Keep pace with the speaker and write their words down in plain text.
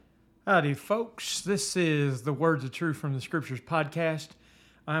Howdy, folks. This is the Words of Truth from the Scriptures podcast.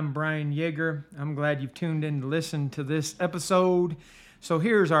 I'm Brian Yeager. I'm glad you've tuned in to listen to this episode. So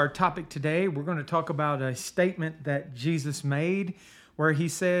here's our topic today. We're going to talk about a statement that Jesus made where he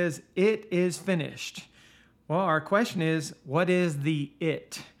says, "It is finished." Well, our question is, what is the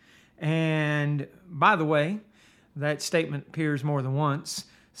it? And by the way, that statement appears more than once.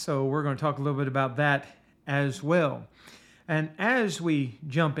 So we're going to talk a little bit about that as well. And as we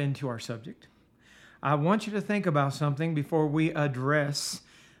jump into our subject, I want you to think about something before we address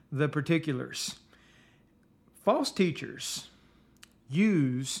the particulars. False teachers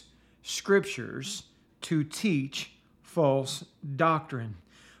use scriptures to teach false doctrine.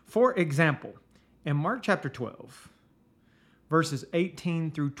 For example, in Mark chapter 12, verses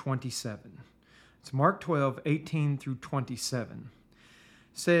 18 through 27, it's Mark 12, 18 through 27,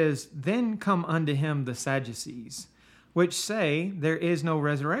 says, "Then come unto him the Sadducees, which say there is no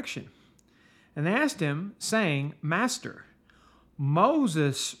resurrection. And they asked him, saying, Master,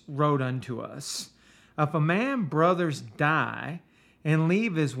 Moses wrote unto us, if a man brothers die, and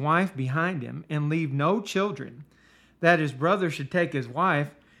leave his wife behind him, and leave no children, that his brother should take his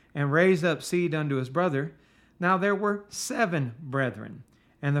wife, and raise up seed unto his brother. Now there were 7 brethren,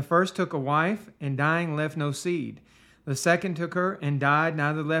 and the first took a wife, and dying left no seed. The second took her, and died,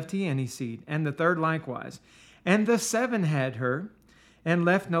 neither left he any seed. And the third likewise. And the 7 had her, and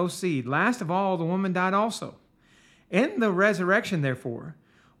left no seed. Last of all, the woman died also. In the resurrection, therefore,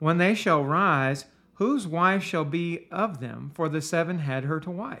 when they shall rise, whose wife shall be of them? For the 7 had her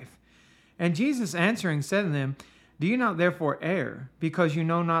to wife. And Jesus answering said to them, Do you not therefore err, because you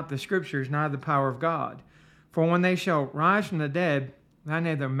know not the Scriptures, neither the power of God? For when they shall rise from the dead, they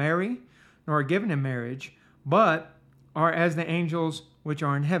neither marry, nor are given in marriage, but are as the angels which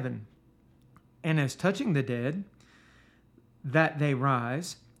are in heaven. And as touching the dead, that they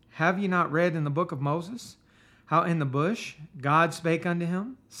rise, have ye not read in the book of Moses, how in the bush God spake unto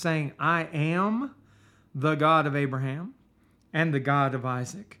him, saying, I am the God of Abraham, and the God of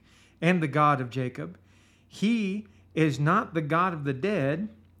Isaac, and the God of Jacob. He is not the God of the dead,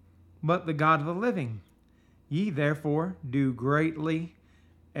 but the God of the living. Ye therefore do greatly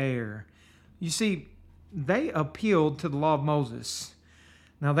err." You see, they appealed to the law of Moses.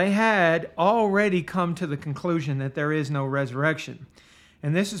 Now, they had already come to the conclusion that there is no resurrection.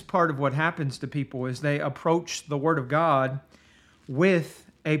 And this is part of what happens to people is they approach the Word of God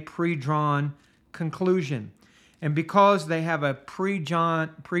with a pre-drawn conclusion. And because they have a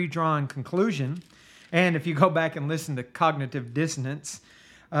pre-drawn conclusion, and if you go back and listen to cognitive dissonance,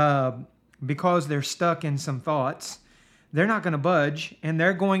 because they're stuck in some thoughts, they're not going to budge, and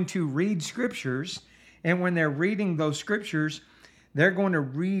they're going to read scriptures. And when they're reading those scriptures, they're going to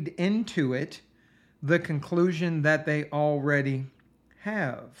read into it the conclusion that they already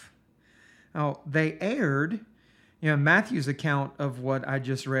have. Now, they erred. Matthew's account of what I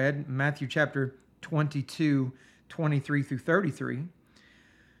just read, Matthew chapter 22, 23 through 33,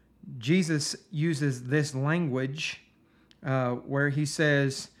 Jesus uses this language where he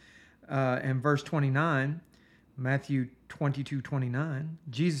says in verse 29, Matthew 22, 29,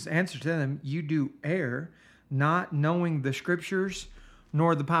 Jesus answered to them, "You do err, not knowing the Scriptures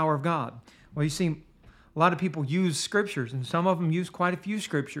nor the power of God." Well, you see, a lot of people use Scriptures, and some of them use quite a few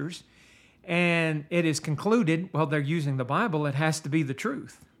Scriptures, and it is concluded, well, they're using the Bible, it has to be the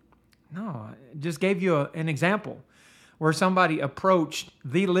truth. No, I just gave you an example where somebody approached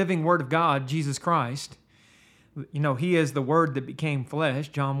the living Word of God, Jesus Christ. He is the Word that became flesh,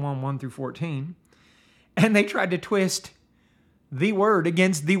 John 1, 1 through 14, and they tried to twist the Word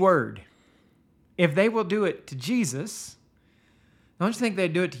against the Word. If they will do it to Jesus, don't you think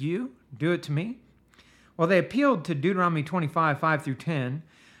they'd do it to you? Do it to me? Well, they appealed to Deuteronomy 25, 5 through 10,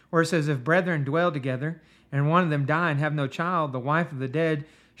 where it says, "If brethren dwell together, and one of them die and have no child, the wife of the dead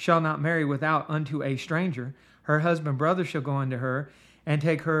shall not marry without unto a stranger. Her husband brother shall go unto her, and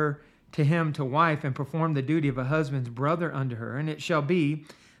take her to him to wife, and perform the duty of a husband's brother unto her. And it shall be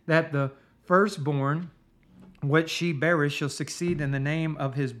that the firstborn which she beareth shall succeed in the name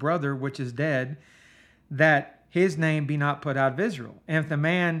of his brother which is dead, that his name be not put out of Israel. And if the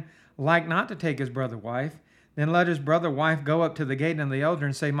man like not to take his brother's wife, then let his brother's wife go up to the gate of the elder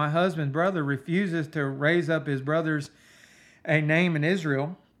and say, My husband's brother refuses to raise up his brother's a name in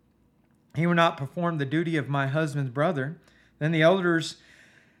Israel. He will not perform the duty of my husband's brother. Then the elders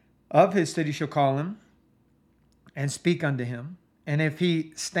of his city shall call him and speak unto him. And if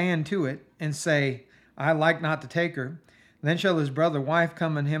he stand to it and say, I like not to take her, then shall his brother's wife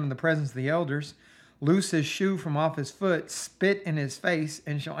come unto him in the presence of the elders, loose his shoe from off his foot, spit in his face,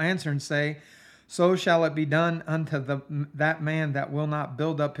 and shall answer and say, so shall it be done unto that man that will not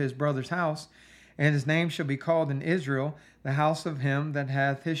build up his brother's house, and his name shall be called in Israel, the house of him that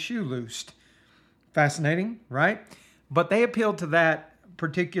hath his shoe loosed. Fascinating, right? But they appealed to that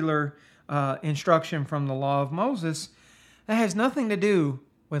particular instruction from the law of Moses that has nothing to do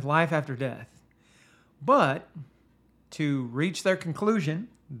with life after death. But to reach their conclusion,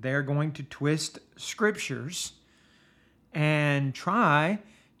 they're going to twist scriptures and try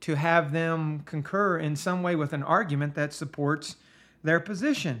to have them concur in some way with an argument that supports their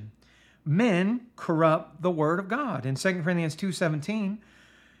position. Men corrupt the word of God. In 2 Corinthians 2:17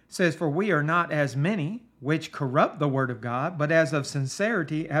 says, "For we are not as many which corrupt the word of God, but as of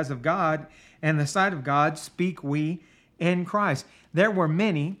sincerity, as of God, and the sight of God, speak we in Christ." There were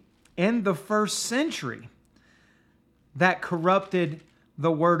many in the first century that corrupted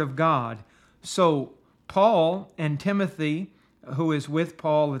the word of God. So Paul and Timothy, who is with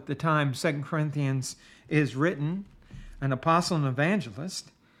Paul at the time 2 Corinthians is written, an apostle and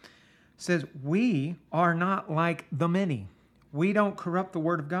evangelist, says, we are not like the many. We don't corrupt the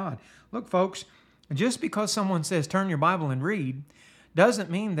word of God. Look, folks, just because someone says, turn your Bible and read,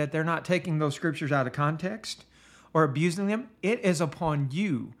 doesn't mean that they're not taking those scriptures out of context or abusing them. It is upon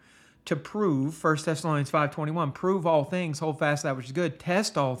you to prove, 1 Thessalonians 5:21, prove all things, hold fast that which is good,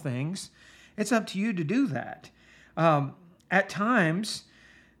 test all things. It's up to you to do that. At times,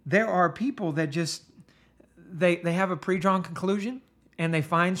 there are people that just, they have a pre-drawn conclusion, and they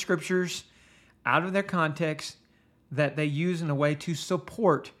find scriptures out of their context that they use in a way to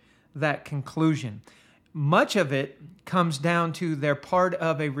support that conclusion. Much of it comes down to they're part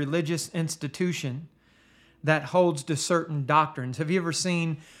of a religious institution that holds to certain doctrines. Have you ever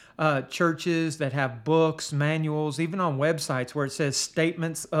seen churches that have books, manuals, even on websites where it says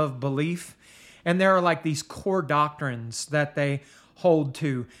statements of belief? And there are like these core doctrines that they hold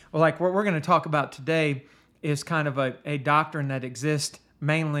to. Like what we're going to talk about today is kind of a doctrine that exists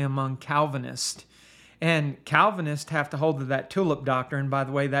mainly among Calvinists. And Calvinists have to hold to that tulip doctrine. By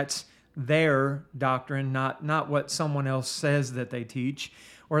the way, that's their doctrine, not what someone else says that they teach.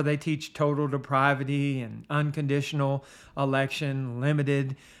 Or they teach total depravity and unconditional election,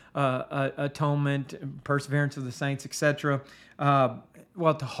 limited atonement, perseverance of the saints, etc.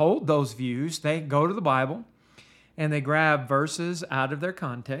 Well, to hold those views, they go to the Bible and they grab verses out of their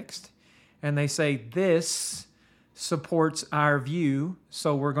context and they say, this supports our view,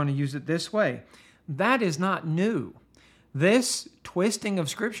 so we're going to use it this way. That is not new. This twisting of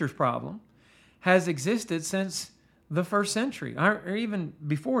scriptures problem has existed since the first century, or even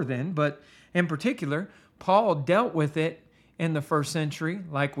before then, but in particular, Paul dealt with it in the first century,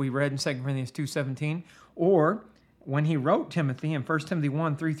 like we read in 2 Corinthians 2:17, or when he wrote Timothy in 1 Timothy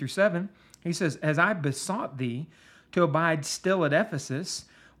 1:3-7, he says, "As I besought thee to abide still at Ephesus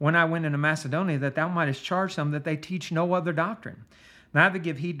when I went into Macedonia, that thou mightest charge them that they teach no other doctrine, neither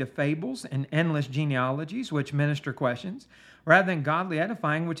give heed to fables and endless genealogies, which minister questions, rather than godly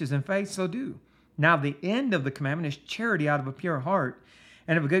edifying, which is in faith, so do. Now the end of the commandment is charity out of a pure heart,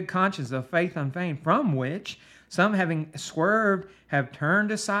 and of a good conscience, of faith unfeigned, from which some, having swerved, have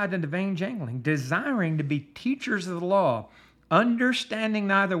turned aside into vain jangling, desiring to be teachers of the law, understanding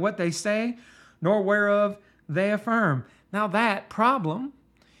neither what they say, nor whereof they affirm." Now that problem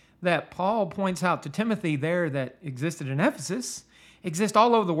that Paul points out to Timothy there that existed in Ephesus exists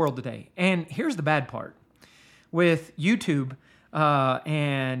all over the world today. And here's the bad part. With YouTube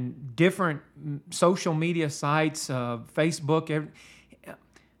and different social media sites, Facebook,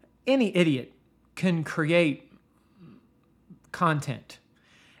 any idiot can create content.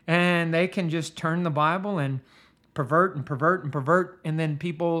 And they can just turn the Bible and pervert and pervert and pervert. And then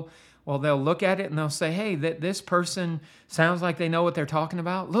people, well, they'll look at it and they'll say, hey, this person sounds like they know what they're talking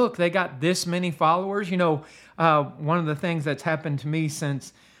about. Look, they got this many followers. You know, one of the things that's happened to me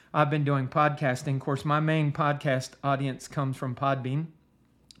since I've been doing podcasting, of course, my main podcast audience comes from Podbean,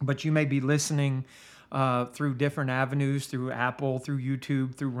 but you may be listening through different avenues, through Apple, through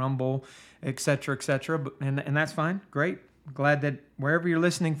YouTube, through Rumble, et cetera, and that's fine. Great. Glad that wherever you're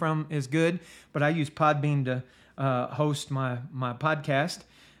listening from is good, but I use Podbean to host my podcast.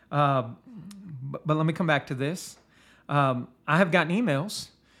 But let me come back to this. I have gotten emails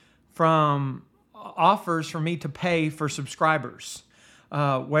from offers for me to pay for subscribers,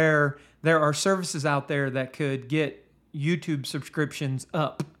 where there are services out there that could get YouTube subscriptions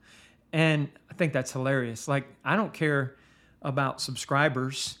up. And I think that's hilarious. Like, I don't care about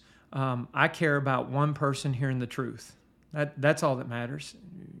subscribers. I care about one person hearing the truth. That's all that matters.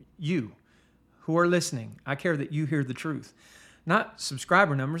 You who are listening, I care that you hear the truth, not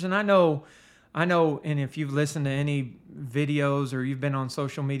subscriber numbers. And I know, and if you've listened to any videos or you've been on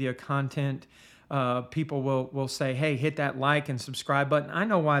social media content, people will say, hey, hit that like and subscribe button. I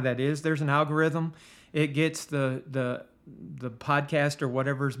know why that is. There's an algorithm. It gets the podcast or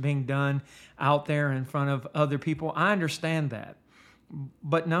whatever's being done out there in front of other people. I understand that.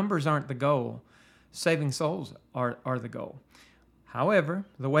 But numbers aren't the goal. Saving souls are the goal. However,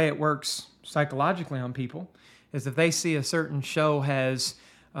 the way it works psychologically on people is if they see a certain show has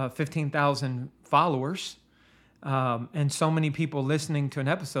 15,000 followers and so many people listening to an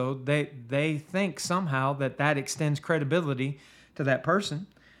episode, they think somehow that extends credibility to that person,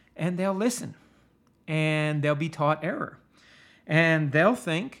 and they'll listen, and they'll be taught error. And they'll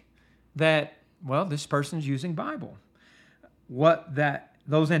think that, well, this person's using Bible. What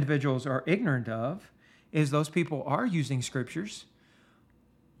those individuals are ignorant of is those people are using scriptures,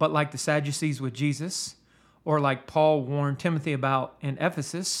 but like the Sadducees with Jesus, or like Paul warned Timothy about in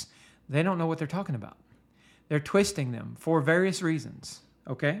Ephesus, they don't know what they're talking about. They're twisting them for various reasons,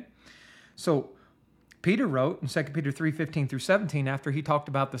 okay? So Peter wrote in 2 Peter 3:15 through 17, after he talked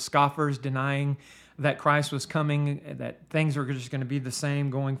about the scoffers denying that Christ was coming, that things are just going to be the same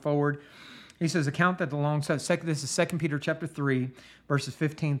going forward. He says, account that this is 2 Peter chapter 3, verses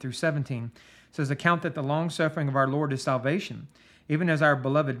 15 through 17. It says, account that the long suffering of our Lord is salvation, even as our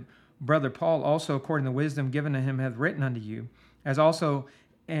beloved brother Paul also, according to the wisdom given to him, hath written unto you, as also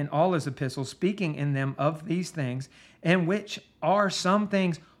in all his epistles, speaking in them of these things, in which are some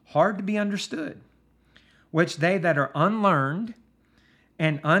things hard to be understood, which they that are unlearned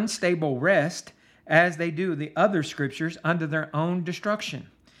and unstable wrest, as they do the other scriptures, unto their own destruction.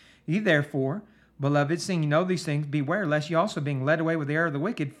 Ye therefore, beloved, seeing you know these things, beware lest ye also, being led away with the error of the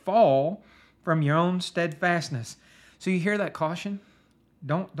wicked, fall from your own steadfastness. So you hear that caution?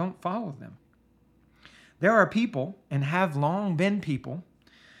 Don't follow them. There are people, and have long been people,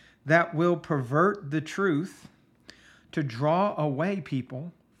 that will pervert the truth to draw away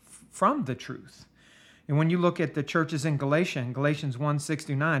people from the truth. And when you look at the churches in Galatians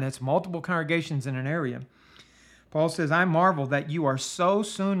 1:6-9, it's multiple congregations in an area. Paul says, I marvel that you are so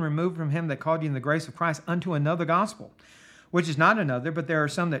soon removed from him that called you in the grace of Christ unto another gospel, which is not another, but there are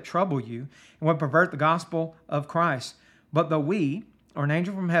some that trouble you and would pervert the gospel of Christ. But though we, or an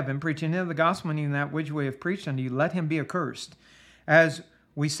angel from heaven, preach any of the gospel, and even that which we have preached unto you, let him be accursed. As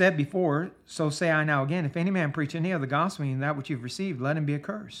we said before, so say I now again, if any man preach any of the gospel, and that which you've received, let him be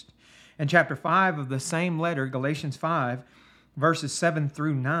accursed. In chapter 5 of the same letter, Galatians 5, verses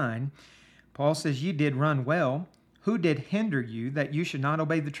 7-9, Paul says, ye did run well. Who did hinder you that you should not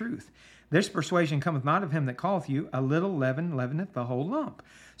obey the truth? This persuasion cometh not of him that calleth you. A little leaven leaveneth the whole lump.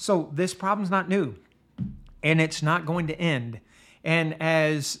 So this problem's not new, and it's not going to end. And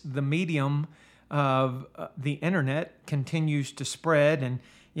as the medium of the internet continues to spread, and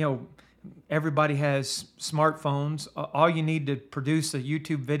everybody has smartphones, all you need to produce a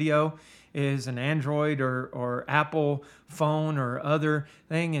YouTube video is an Android or Apple phone or other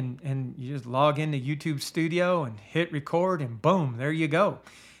thing, and you just log into YouTube Studio and hit record, and boom, there you go.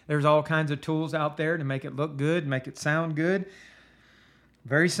 There's all kinds of tools out there to make it look good, make it sound good.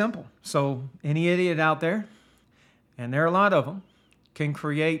 Very simple. So any idiot out there, and there are a lot of them, can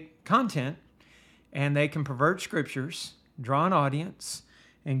create content, and they can pervert scriptures, draw an audience,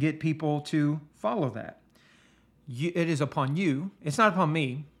 and get people to follow that. It is upon you. It's not upon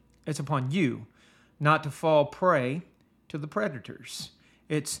me. It's upon you not to fall prey to the predators.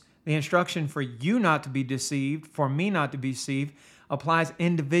 It's the instruction for you not to be deceived, for me not to be deceived, applies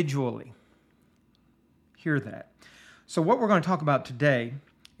individually. Hear that. So what we're going to talk about today,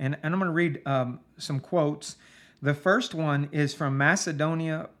 and I'm going to read some quotes. The first one is from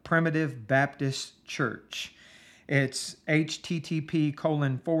Macedonia Primitive Baptist Church. It's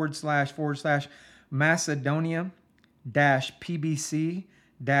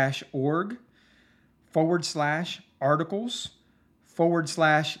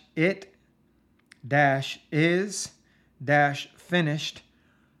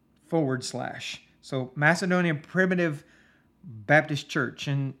So Macedonia Primitive Baptist Church.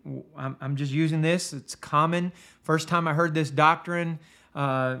 And I'm just using this. It's common. First time I heard this doctrine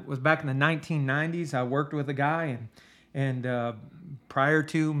was back in the 1990s. I worked with a guy, and prior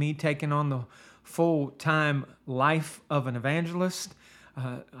to me taking on the full-time life of an evangelist,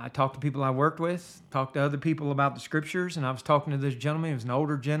 I talked to people I worked with, talked to other people about the scriptures, and I was talking to this gentleman. He was an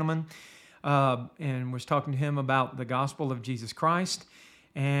older gentleman, and was talking to him about the gospel of Jesus Christ.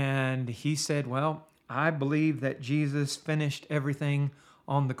 And he said, well, I believe that Jesus finished everything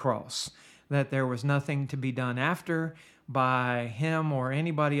on the cross, that there was nothing to be done after by him or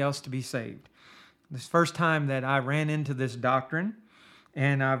anybody else to be saved. This first time that I ran into this doctrine,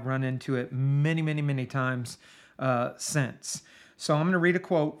 and I've run into it many, many, many times since. So I'm going to read a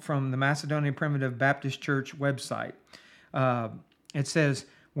quote from the Macedonia Primitive Baptist Church website. It says,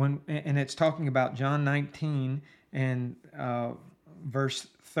 and it's talking about John 19 and verse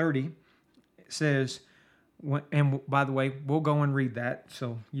 30. It says, and by the way, we'll go and read that,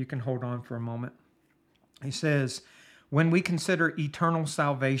 so you can hold on for a moment. He says, when we consider eternal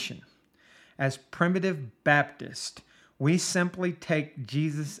salvation, as primitive Baptists, we simply take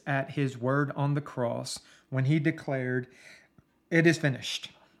Jesus at his word on the cross when he declared, "It is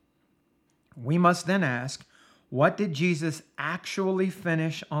finished." We must then ask, what did Jesus actually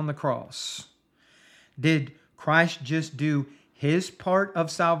finish on the cross? Did Christ just do his part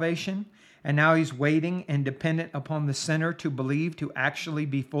of salvation, and now he's waiting and dependent upon the sinner to believe to actually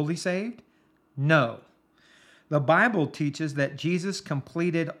be fully saved? No. The Bible teaches that Jesus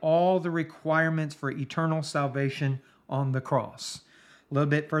completed all the requirements for eternal salvation on the cross. A little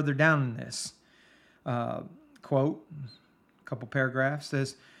bit further down in this quote, a couple paragraphs,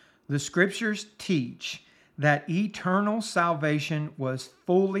 says, the scriptures teach that eternal salvation was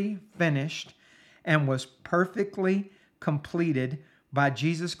fully finished and was perfectly completed by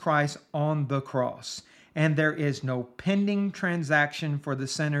Jesus Christ on the cross, and there is no pending transaction for the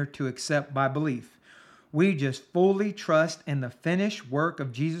sinner to accept by belief. We just fully trust in the finished work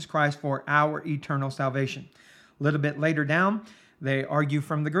of Jesus Christ for our eternal salvation. A little bit later down, they argue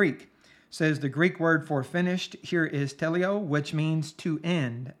from the Greek. It says the Greek word for finished here is teleo, which means to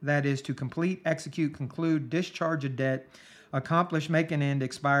end. That is to complete, execute, conclude, discharge a debt, accomplish, make an end,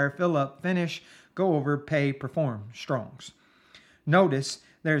 expire, fill up, finish, go over, pay, perform. Strong's. Notice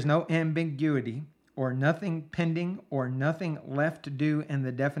there's no ambiguity or nothing pending or nothing left to do in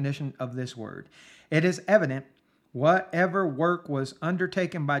the definition of this word. It is evident whatever work was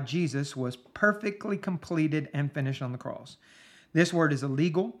undertaken by Jesus was perfectly completed and finished on the cross. This word is a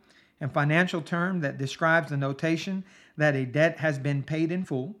legal and financial term that describes the notation that a debt has been paid in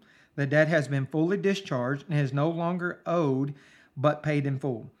full, the debt has been fully discharged, and is no longer owed but paid in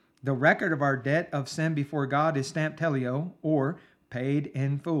full. The record of our debt of sin before God is stamped teleo, or paid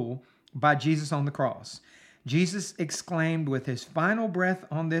in full, by Jesus on the cross. Jesus exclaimed with his final breath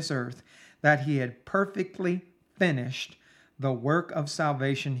on this earth that he had perfectly finished the work of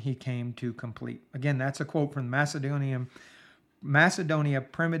salvation he came to complete. Again, that's a quote from the Macedonia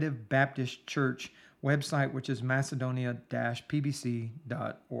Primitive Baptist Church website, which is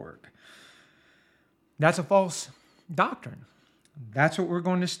macedonia-pbc.org. That's a false doctrine. That's what we're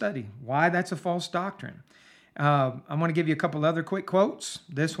going to study. Why that's a false doctrine. I'm going to give you a couple other quick quotes.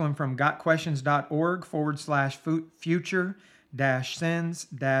 This one from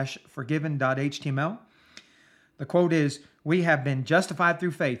gotquestions.org/future-sins-forgiven.html. The quote is, we have been justified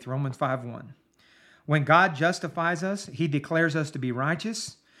through faith, Romans 5:1. When God justifies us, he declares us to be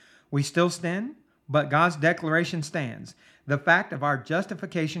righteous. We still sin, but God's declaration stands. The fact of our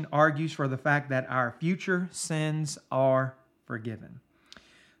justification argues for the fact that our future sins are forgiven.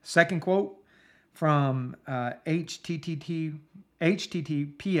 Second quote from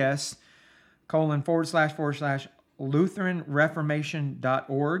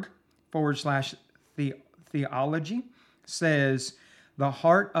says, the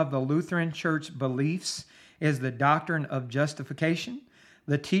heart of the Lutheran Church beliefs is the doctrine of justification,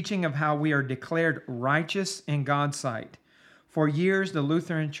 the teaching of how we are declared righteous in God's sight. For years, the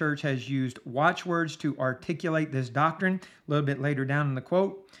Lutheran Church has used watchwords to articulate this doctrine. A little bit later down in the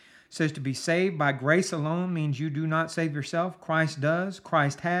quote, it says, to be saved by grace alone means you do not save yourself. Christ does.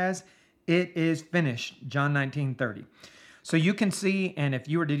 Christ has. It is finished. John 19:30. So you can see, and if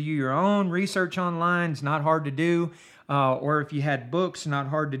you were to do your own research online, it's not hard to do. Or if you had books, not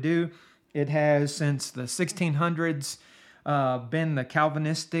hard to do. It has, since the 1600s, been the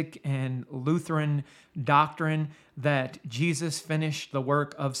Calvinistic and Lutheran doctrine that Jesus finished the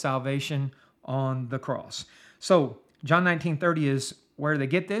work of salvation on the cross. So John 19:30 is where they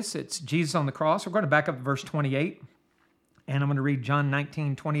get this. It's Jesus on the cross. We're going to back up to verse 28, and I'm going to read John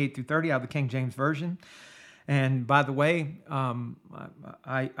 19:28 through 30 out of the King James Version. And by the way,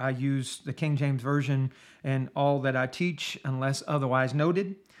 I use the King James Version in all that I teach unless otherwise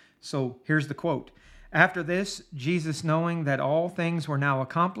noted. So here's the quote. After this, Jesus, knowing that all things were now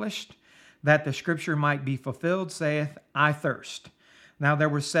accomplished, that the scripture might be fulfilled, saith, I thirst. Now there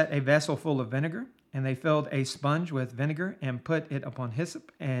was set a vessel full of vinegar, and they filled a sponge with vinegar and put it upon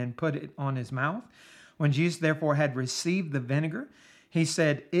hyssop and put it on his mouth. When Jesus therefore had received the vinegar, he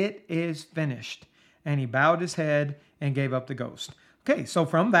said, it is finished. And he bowed his head and gave up the ghost. Okay, so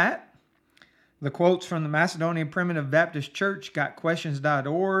from that, the quotes from the Macedonia Primitive Baptist Church,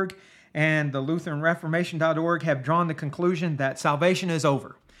 gotquestions.org, and the lutheranreformation.org have drawn the conclusion that salvation is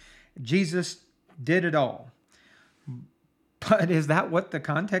over. Jesus did it all. But is that what the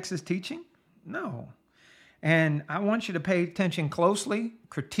context is teaching? No. And I want you to pay attention closely,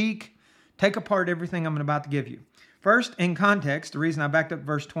 critique, take apart everything I'm about to give you. First, in context, the reason I backed up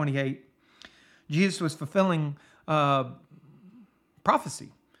verse 28, Jesus was fulfilling prophecy.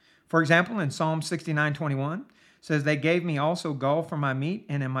 For example, in Psalm 69:21, says, they gave me also gall for my meat,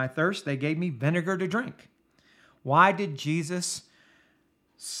 and in my thirst they gave me vinegar to drink. Why did Jesus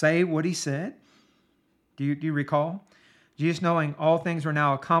say what he said? Do you recall? Jesus, knowing all things were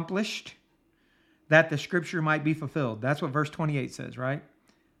now accomplished, that the scripture might be fulfilled. That's what verse 28 says, right?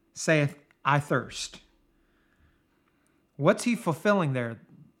 Saith, I thirst. What's he fulfilling there?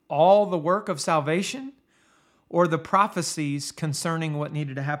 All the work of salvation or the prophecies concerning what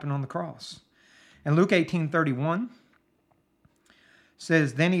needed to happen on the cross? And Luke 18:31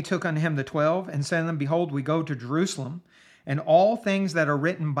 says, then he took unto him the 12 and said unto them, behold, we go to Jerusalem, and all things that are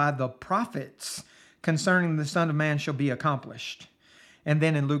written by the prophets concerning the Son of Man shall be accomplished. And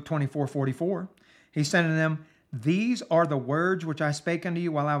then in Luke 24:44, he said unto them, these are the words which I spake unto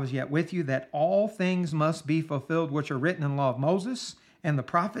you while I was yet with you, that all things must be fulfilled which are written in the law of Moses and the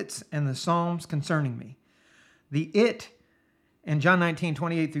prophets and the Psalms concerning me. The it in John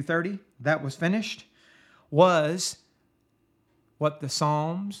 19:28-30, that was finished, was what the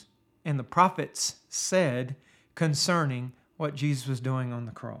Psalms and the prophets said concerning what Jesus was doing on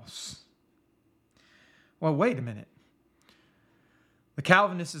the cross. Well, wait a minute. The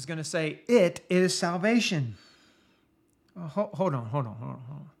Calvinist is going to say, it is salvation. Hold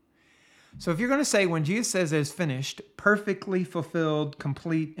on. So if you're going to say when Jesus says it is finished, perfectly fulfilled,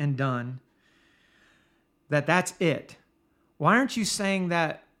 complete, and done, that's it, why aren't you saying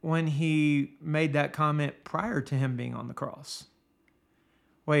that when he made that comment prior to him being on the cross?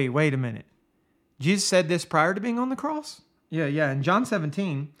 Wait a minute. Jesus said this prior to being on the cross? Yeah. In John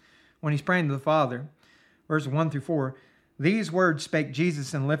 17, when he's praying to the Father, verses 1-4, these words spake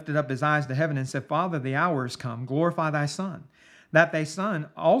Jesus and lifted up his eyes to heaven and said, Father, the hour is come. Glorify thy Son, that thy Son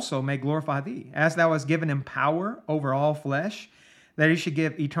also may glorify thee, as thou hast given him power over all flesh, that he should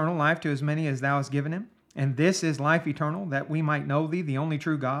give eternal life to as many as thou hast given him. And this is life eternal, that we might know thee, the only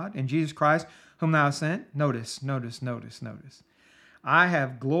true God, and Jesus Christ, whom thou hast sent. Notice. I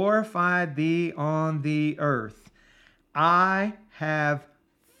have glorified thee on the earth. I have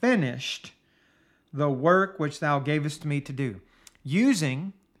finished the work which thou gavest me to do.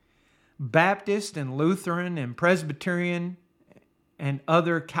 Using Baptist and Lutheran and Presbyterian and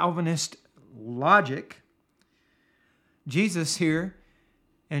other Calvinist logic, Jesus here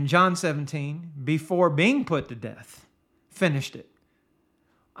in John 17, before being put to death, finished it.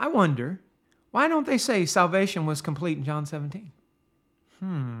 I wonder, why don't they say salvation was complete in John 17?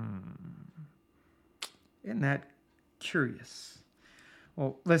 Isn't that curious?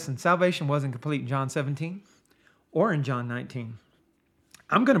 Well, listen, salvation wasn't complete in John 17 or in John 19.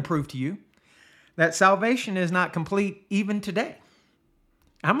 I'm going to prove to you that salvation is not complete even today.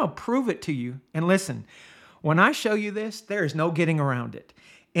 I'm going to prove it to you. And listen, when I show you this, there is no getting around it.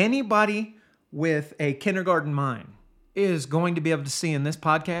 Anybody with a kindergarten mind is going to be able to see in this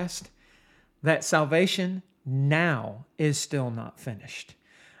podcast that salvation now is still not finished.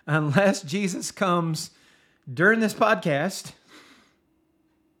 Unless Jesus comes during this podcast,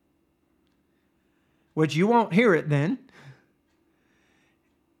 which you won't hear it then,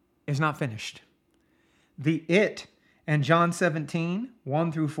 is not finished. The it in John 17,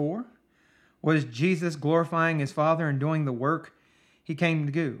 1-4, was Jesus glorifying his Father and doing the work he came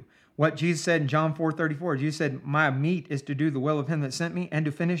to do. What Jesus said in John 4:34, Jesus said, my meat is to do the will of him that sent me and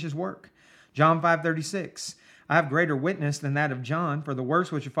to finish his work. John 5:36, I have greater witness than that of John, for the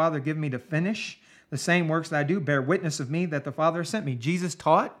works which the Father give me to finish, the same works that I do bear witness of me that the Father sent me. Jesus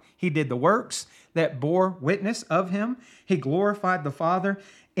taught, he did the works that bore witness of him. He glorified the Father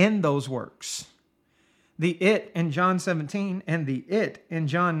in those works. The it in John 17 and the it in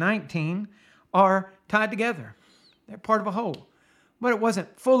John 19 are tied together. They're part of a whole. But it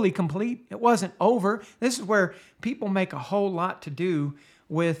wasn't fully complete. It wasn't over. This is where people make a whole lot to do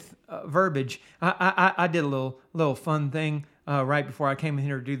with verbiage. I did a little fun thing right before I came in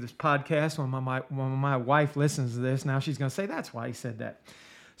here to do this podcast. When my wife listens to this, now she's going to say, that's why he said that.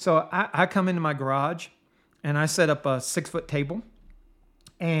 So I come into my garage and I set up a 6-foot table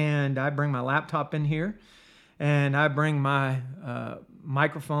and I bring my laptop in here and I bring my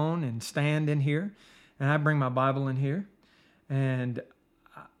microphone and stand in here and I bring my Bible in here and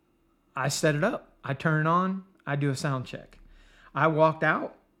I set it up. I turn it on. I do a sound check. I walked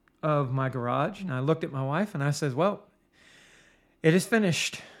out of my garage and I looked at my wife and I said, well, it is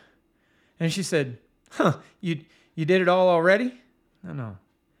finished. And she said, you did it all already? No.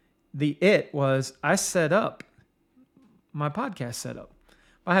 The it was, I set up my podcast set up.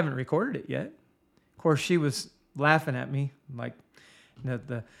 I haven't recorded it yet. Of course, she was laughing at me like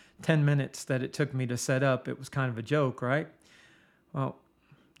the 10 minutes that it took me to set up. It was kind of a joke, right? Well,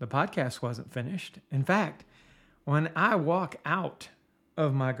 the podcast wasn't finished. In fact, when I walk out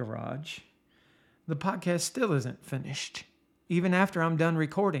of my garage, the podcast still isn't finished, even after I'm done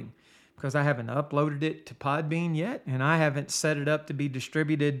recording, because I haven't uploaded it to Podbean yet, and I haven't set it up to be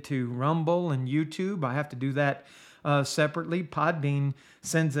distributed to Rumble and YouTube. I have to do that separately. Podbean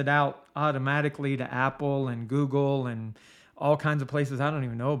sends it out automatically to Apple and Google and all kinds of places I don't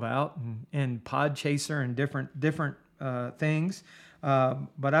even know about, and Podchaser and different things.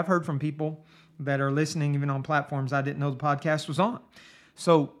 But I've heard from people that are listening even on platforms I didn't know the podcast was on.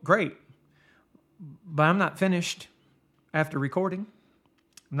 So great. But I'm not finished after recording.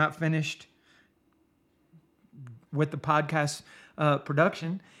 I'm not finished with the podcast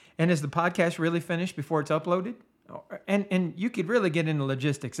production. And is the podcast really finished before it's uploaded? And you could really get into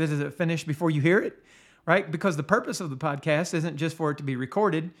logistics. Is it finished before you hear it? Right? Because the purpose of the podcast isn't just for it to be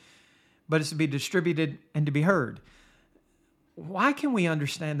recorded, but it's to be distributed and to be heard. Why can we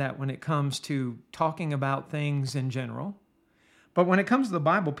understand that when it comes to talking about things in general? But when it comes to the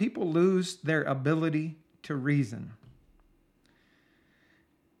Bible, people lose their ability to reason.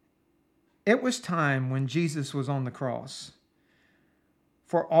 It was time when Jesus was on the cross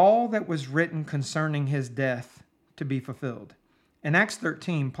for all that was written concerning his death to be fulfilled. In Acts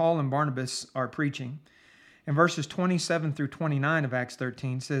 13, Paul and Barnabas are preaching. In verses 27 through 29 of Acts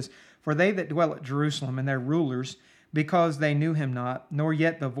 13 says, "For they that dwell at Jerusalem and their rulers, because they knew him not, nor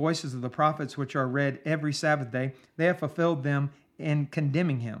yet the voices of the prophets which are read every Sabbath day, they have fulfilled them in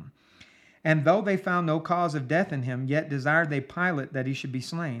condemning him. And though they found no cause of death in him, yet desired they Pilate that he should be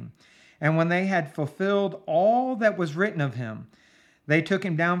slain. And when they had fulfilled all that was written of him, they took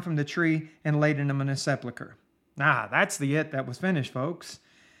him down from the tree and laid him in a sepulchre." That's the it that was finished, folks.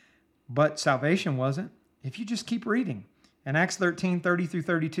 But salvation wasn't. If you just keep reading. In Acts 13, 30 through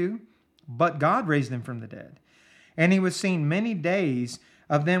 32, "But God raised him from the dead. And he was seen many days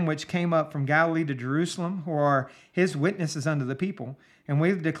of them which came up from Galilee to Jerusalem, who are his witnesses unto the people. And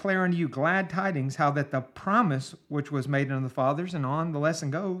we declare unto you glad tidings, how that the promise which was made unto the fathers," and on the lesson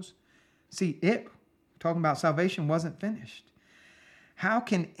goes. See, talking about salvation, wasn't finished. How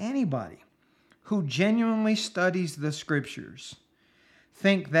can anybody who genuinely studies the scriptures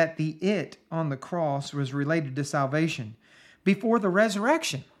think that the it on the cross was related to salvation before the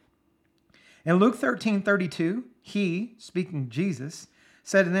resurrection? In Luke 13:32, he, speaking Jesus,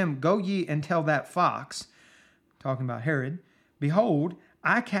 said to them, "Go ye and tell that fox," talking about Herod, "Behold,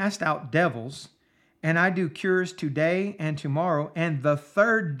 I cast out devils, and I do cures today and tomorrow, and the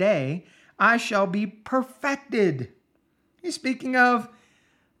third day I shall be perfected." He's speaking of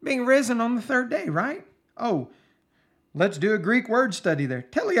being risen on the third day, right? Oh, let's do a Greek word study there.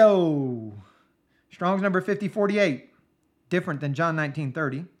 Teleo. Strong's number 5048. Different than John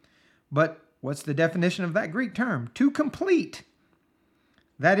 19:30. But what's the definition of that Greek term? To complete.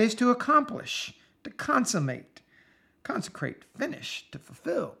 That is to accomplish, to consummate, consecrate, finish, to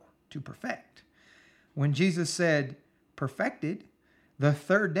fulfill, to perfect. When Jesus said, "perfected, the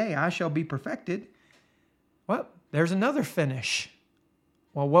third day I shall be perfected," well, there's another finish.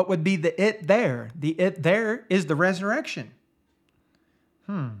 Well, what would be the it there? The it there is the resurrection.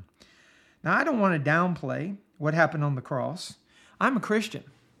 Now, I don't want to downplay what happened on the cross. I'm a Christian.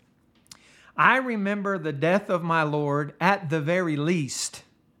 I remember the death of my Lord at the very least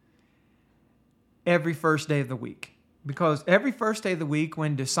every first day of the week. Because every first day of the week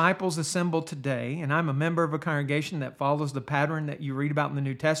when disciples assemble today, and I'm a member of a congregation that follows the pattern that you read about in the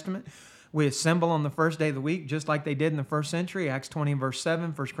New Testament, we assemble on the first day of the week just like they did in the first century, Acts 20 and verse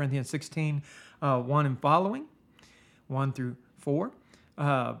 7, 1 Corinthians 16, 1 and following, 1 through 4.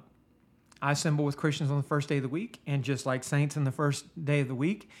 I assemble with Christians on the first day of the week, and just like saints in the first day of the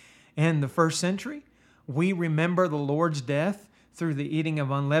week in the first century, we remember the Lord's death through the eating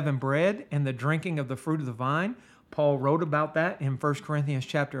of unleavened bread and the drinking of the fruit of the vine. Paul wrote about that in 1 Corinthians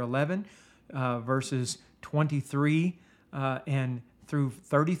chapter 11, verses 23 and through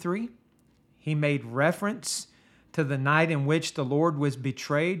 33. He made reference to the night in which the Lord was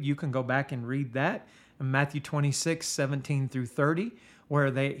betrayed. You can go back and read that in Matthew 26, 17 through 30,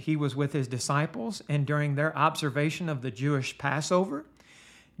 where he was with his disciples, and during their observation of the Jewish Passover,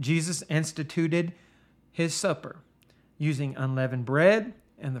 Jesus instituted his supper using unleavened bread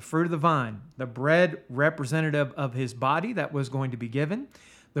and the fruit of the vine. The bread representative of his body that was going to be given,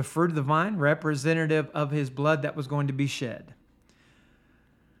 the fruit of the vine representative of his blood that was going to be shed.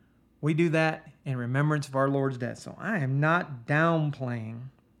 We do that in remembrance of our Lord's death. So I am not downplaying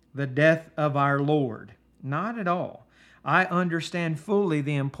the death of our Lord. Not at all. I understand fully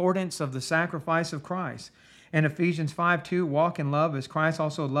the importance of the sacrifice of Christ. In Ephesians 5:2, walk in love as Christ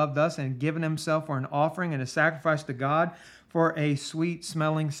also loved us and given himself for an offering and a sacrifice to God for a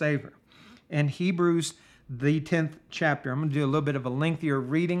sweet-smelling savor. In Hebrews, the 10th chapter, I'm going to do a little bit of a lengthier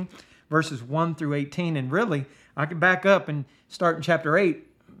reading, verses 1 through 18. And really, I can back up and start in chapter 8,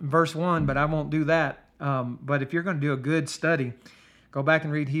 verse 1, but I won't do that. But if you're going to do a good study, go back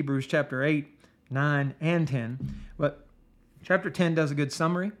and read Hebrews chapter 8, 9, and 10. But chapter 10 does a good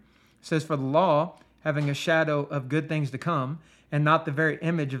summary. It says, for the law, having a shadow of good things to come, and not the very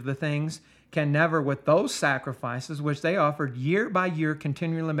image of the things, can never with those sacrifices which they offered year by year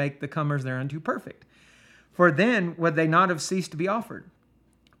continually make the comers thereunto perfect. For then would they not have ceased to be offered,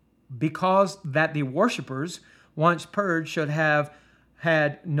 because that the worshippers, once purged, should have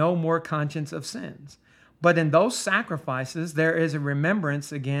had no more conscience of sins. But in those sacrifices there is a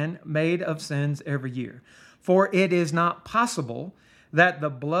remembrance again made of sins every year. For it is not possible that the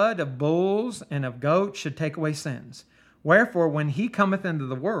blood of bulls and of goats should take away sins. Wherefore, when he cometh into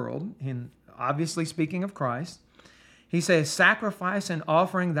the world, in obviously speaking of Christ, he says, sacrifice and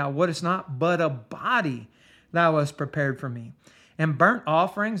offering thou wouldest not, but a body thou hast prepared for me. And burnt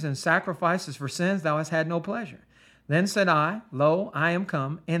offerings and sacrifices for sins thou hast had no pleasure. Then said I, lo, I am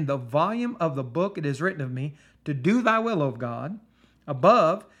come. In the volume of the book it is written of me, to do thy will, O God.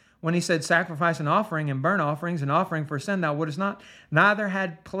 Above, when he said, sacrifice and offering and burnt offerings and offering for sin thou wouldest not, neither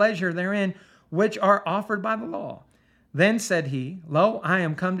had pleasure therein, which are offered by the law. Then said he, lo, I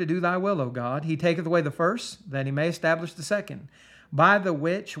am come to do thy will, O God. He taketh away the first, that he may establish the second. By the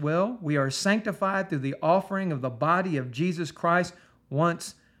which will we are sanctified through the offering of the body of Jesus Christ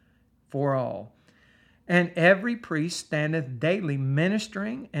once for all. And every priest standeth daily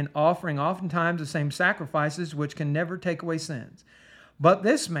ministering and offering oftentimes the same sacrifices which can never take away sins. But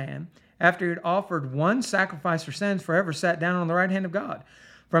this man, after he had offered one sacrifice for sins, forever sat down on the right hand of God,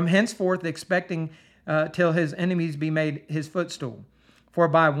 from henceforth expecting till his enemies be made his footstool. For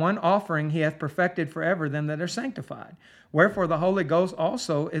by one offering he hath perfected forever them that are sanctified. Wherefore the Holy Ghost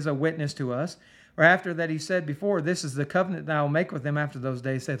also is a witness to us. Or after that he said before, this is the covenant that I will make with them after those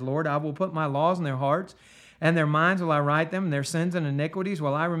days, saith the Lord. I will put my laws in their hearts, and their minds will I write them, and their sins and iniquities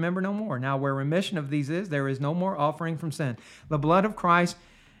will I remember no more. Now where remission of these is, there is no more offering from sin. The blood of Christ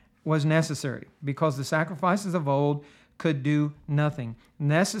was necessary, because the sacrifices of old could do nothing.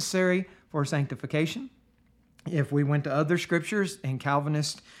 Necessary for sanctification. If we went to other scriptures, and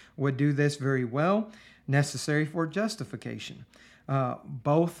Calvinists would do this very well, necessary for justification.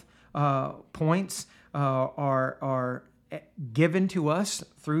 Both points are given to us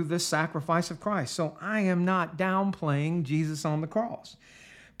through the sacrifice of Christ. So I am not downplaying Jesus on the cross.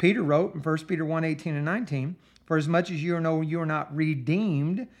 Peter wrote in 1 Peter 1, 18 and 19, for as much as you know you are not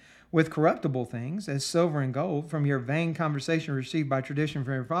redeemed with corruptible things, as silver and gold, from your vain conversation received by tradition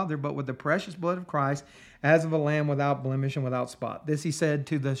from your father, but with the precious blood of Christ, as of a lamb without blemish and without spot. This he said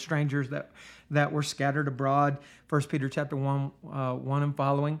to the strangers that were scattered abroad. 1 Peter chapter 1 and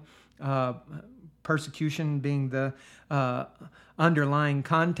following. Persecution being the underlying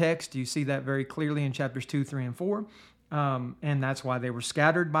context. You see that very clearly in chapters 2, 3, and 4. And that's why they were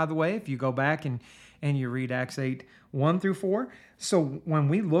scattered, by the way, if you go back and you read Acts 8, 1 through 4. So when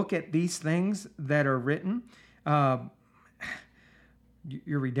we look at these things that are written,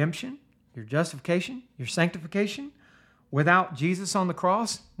 your redemption, your justification, your sanctification, without Jesus on the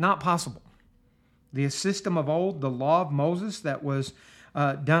cross, not possible. The system of old, the law of Moses that was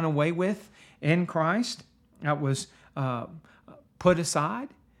done away with in Christ, that was put aside.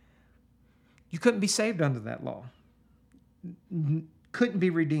 You couldn't be saved under that law. Couldn't be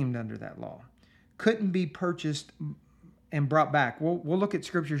redeemed under that law. Couldn't be purchased and brought back. We'll look at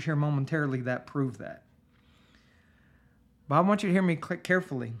scriptures here momentarily that prove that. But I want you to hear me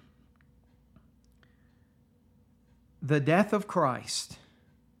carefully. The death of Christ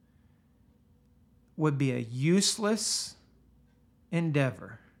would be a useless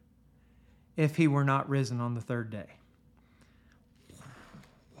endeavor if he were not risen on the third day.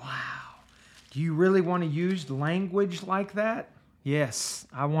 Wow. Do you really want to use language like that? Yes,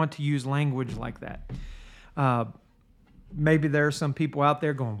 I want to use language like that. Maybe there are some people out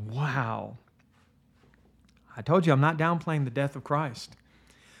there going, wow. I told you I'm not downplaying the death of Christ.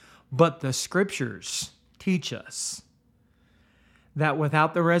 But the scriptures teach us that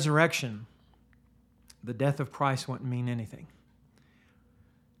without the resurrection, the death of Christ wouldn't mean anything.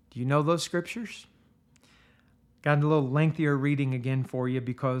 Do you know those scriptures? Got a little lengthier reading again for you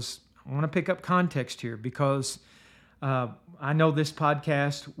because I want to pick up context here because I know this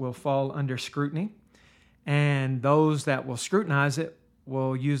podcast will fall under scrutiny, and those that will scrutinize it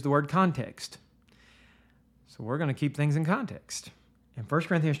will use the word context. So we're going to keep things in context. In 1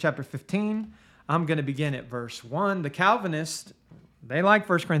 Corinthians chapter 15, I'm going to begin at verse 1. The Calvinists, they like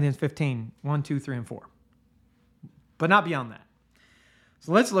 1 Corinthians 15, 1, 2, 3, and 4. But not beyond that.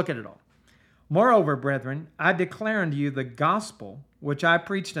 So let's look at it all. Moreover, brethren, I declare unto you the gospel which I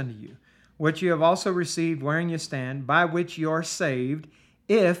preached unto you, which you have also received, wherein you stand, by which you are saved,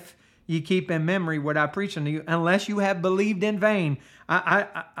 if ye keep in memory what I preached unto you, unless you have believed in vain.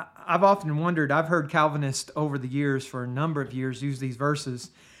 I've often wondered, I've heard Calvinists over the years, for a number of years, use these verses,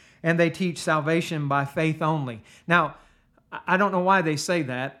 and they teach salvation by faith only. Now, I don't know why they say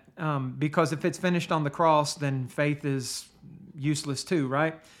that, because if it's finished on the cross, then faith is useless too,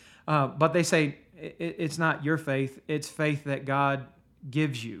 right? But they say it's not your faith, it's faith that God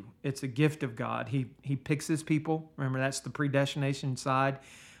gives you. It's a gift of God. He picks his people. Remember, that's the predestination side,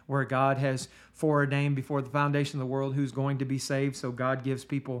 where God has foreordained before the foundation of the world who's going to be saved. So God gives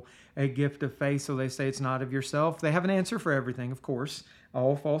people a gift of faith. So they say it's not of yourself. They have an answer for everything, of course.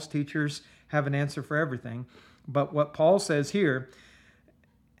 All false teachers have an answer for everything. But what Paul says here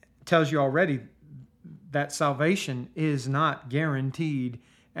tells you already that salvation is not guaranteed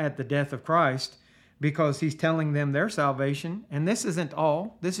at the death of Christ, because he's telling them their salvation. And this isn't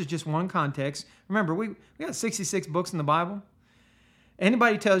all. This is just one context. Remember, we got 66 books in the Bible.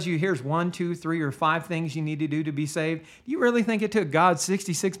 Anybody tells you here's 1, 2, 3, or 5 things you need to do to be saved, do you really think it took God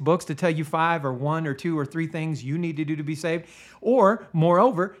 66 books to tell you 5 or 1 or 2 or 3 things you need to do to be saved? Or,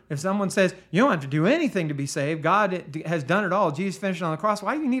 moreover, if someone says you don't have to do anything to be saved, God has done it all, Jesus finished it on the cross,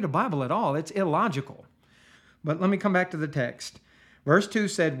 why do you need a Bible at all? It's illogical. But let me come back to the text. Verse 2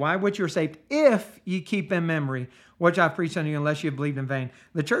 said, why would you are saved if ye keep in memory which I preached unto you, unless you have believed in vain?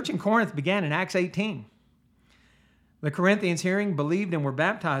 The church in Corinth began in Acts 18. The Corinthians, hearing, believed, and were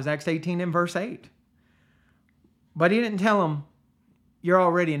baptized, Acts 18 and verse 8. But he didn't tell them, you're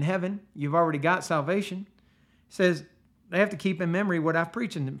already in heaven. You've already got salvation. He says they have to keep in memory what I've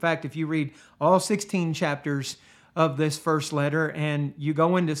preached. And in fact, if you read all 16 chapters of this first letter and you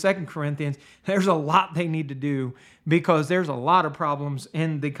go into 2 Corinthians, there's a lot they need to do, because there's a lot of problems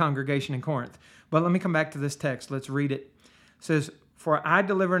in the congregation in Corinth. But let me come back to this text. Let's read it. It says, for I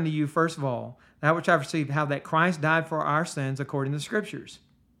deliver unto you first of all that which I received, how that Christ died for our sins according to the Scriptures,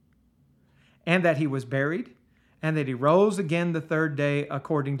 and that he was buried, and that he rose again the third day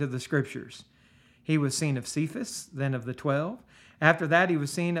according to the Scriptures. He was seen of Cephas, then of the 12. After that he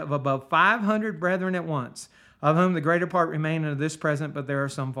was seen of above 500 brethren at once, of whom the greater part remain unto this present, but there are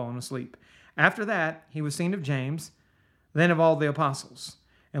some fallen asleep. After that he was seen of James, then of all the apostles.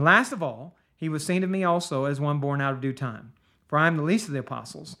 And last of all, he was seen of me also, as one born out of due time. For I am the least of the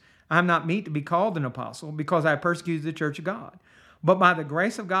apostles. I am not meet to be called an apostle, because I persecuted the church of God. But by the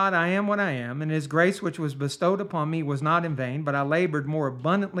grace of God I am what I am, and his grace which was bestowed upon me was not in vain, but I labored more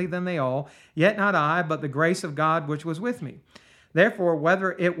abundantly than they all, yet not I, but the grace of God which was with me. Therefore,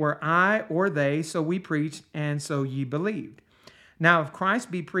 whether it were I or they, so we preached, and so ye believed. Now if Christ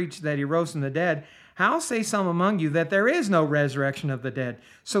be preached that he rose from the dead, how say some among you that there is no resurrection of the dead?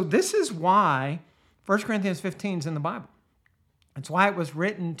 So this is why 1 Corinthians 15 is in the Bible. It's why it was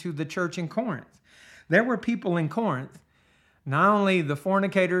written to the church in Corinth. There were people in Corinth, not only the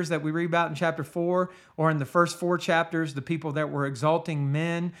fornicators that we read about in chapter 4, or in the first 4 chapters, the people that were exalting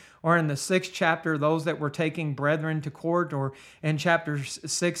men, or in the 6th chapter, those that were taking brethren to court, or in chapter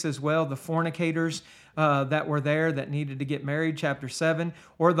 6 as well, the fornicators that were there that needed to get married, chapter 7,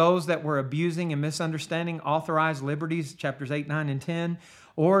 or those that were abusing and misunderstanding authorized liberties, chapters 8, 9, and 10,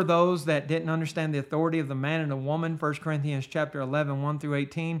 or those that didn't understand the authority of the man and the woman, 1 Corinthians chapter 11, 1 through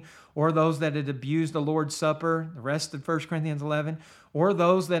 18, or those that had abused the Lord's Supper, the rest of 1 Corinthians 11, or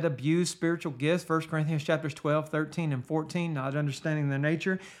those that abused spiritual gifts, 1 Corinthians chapters 12, 13, and 14, not understanding their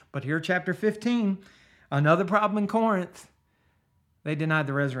nature. But here, chapter 15, another problem in Corinth, they denied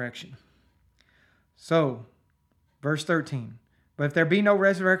the resurrection. So, verse 13, but if there be no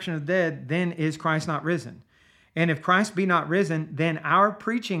resurrection of the dead, then is Christ not risen? And if Christ be not risen, then our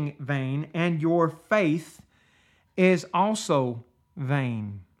preaching vain, and your faith is also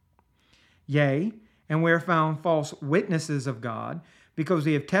vain. Yea, and we are found false witnesses of God, because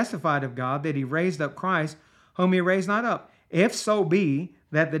we have testified of God that he raised up Christ, whom he raised not up, if so be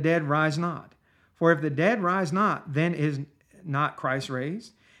that the dead rise not. For if the dead rise not, then is not Christ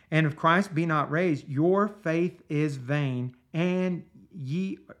raised. And if Christ be not raised, your faith is vain, and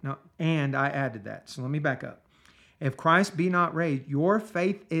I added that. So let me back up. If Christ be not raised, your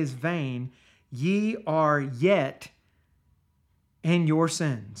faith is vain, ye are yet in your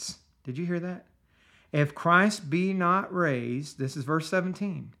sins. Did you hear that? If Christ be not raised, this is verse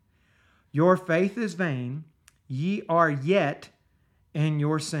 17, your faith is vain, ye are yet in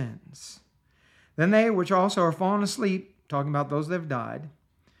your sins. Then they which also are fallen asleep, talking about those that have died,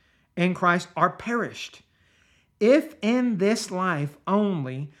 in Christ are perished. If in this life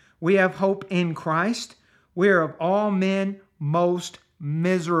only we have hope in Christ, we are of all men most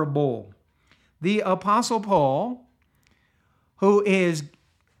miserable. The Apostle Paul, who is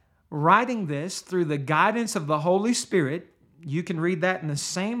writing this through the guidance of the Holy Spirit, you can read that in the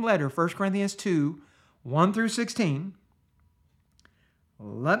same letter, 1 Corinthians 2, 1 through 16.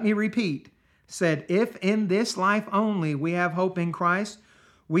 Let me repeat, said, if in this life only we have hope in Christ,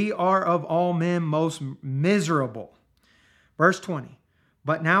 we are of all men most miserable. Verse 20,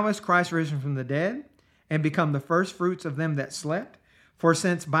 but now is Christ risen from the dead and become the first fruits of them that slept? For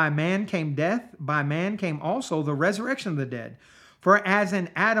since by man came death, by man came also the resurrection of the dead. For as in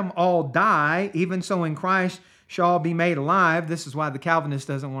Adam all die, even so in Christ shall all be made alive. This is why the Calvinist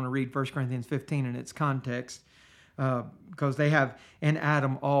doesn't want to read 1 Corinthians 15 in its context, because they have in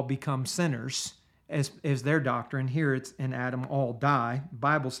Adam all become sinners as their doctrine. Here it's in Adam all die. The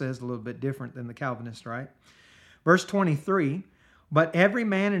Bible says a little bit different than the Calvinist, right? Verse 23, but every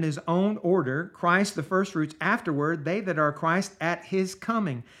man in his own order, Christ the firstfruits, afterward they that are Christ at his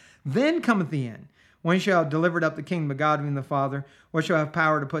coming. Then cometh the end, when he shall have delivered up the kingdom of God and the Father, which shall have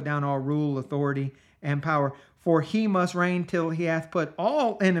power to put down all rule, authority, and power. For he must reign till he hath put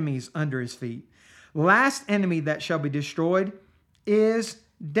all enemies under his feet. Last enemy that shall be destroyed is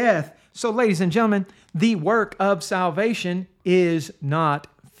death. So, ladies and gentlemen, the work of salvation is not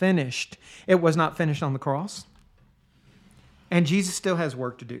finished. It was not finished on the cross. And Jesus still has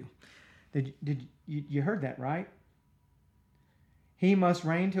work to do. Did you heard that, right? He must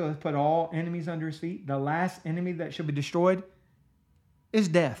reign till he put all enemies under his feet. The last enemy that shall be destroyed is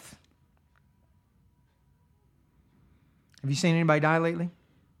death. Have you seen anybody die lately?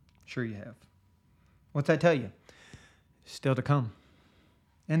 Sure you have. What's that tell you? Still to come.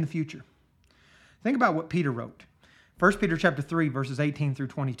 In the future. Think about what Peter wrote. 1 Peter chapter 3, verses 18 through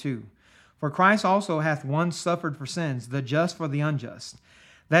 22. For Christ also hath once suffered for sins, the just for the unjust,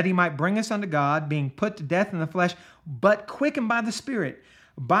 that he might bring us unto God, being put to death in the flesh, but quickened by the Spirit,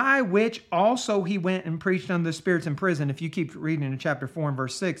 by which also he went and preached unto the spirits in prison. If you keep reading in chapter 4 and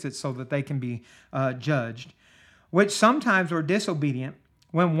verse 6, it's so that they can be judged, which sometimes were disobedient,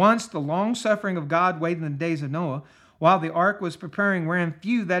 when once the long suffering of God waited in the days of Noah, while the ark was preparing, wherein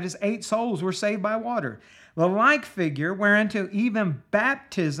few, that is 8 souls, were saved by water. The like figure, whereunto even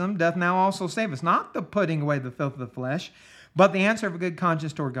baptism doth now also save us, not the putting away the filth of the flesh, but the answer of a good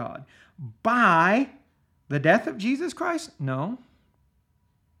conscience toward God. By the death of Jesus Christ? No.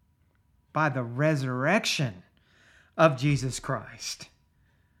 By the resurrection of Jesus Christ,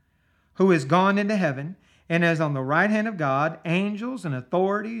 who is gone into heaven, and is on the right hand of God, angels and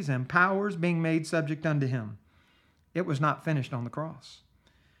authorities and powers being made subject unto him. It was not finished on the cross.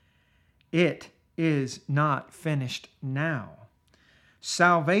 It is not finished now.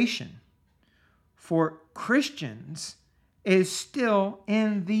 Salvation for Christians is still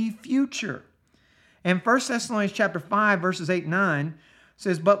in the future. And 1 Thessalonians chapter 5, verses 8 and 9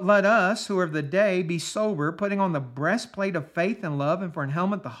 says, but let us, who are of the day, be sober, putting on the breastplate of faith and love, and for an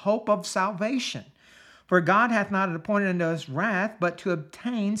helmet the hope of salvation. For God hath not appointed unto us wrath, but to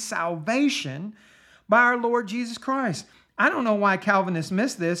obtain salvation by our Lord Jesus Christ. I don't know why Calvinists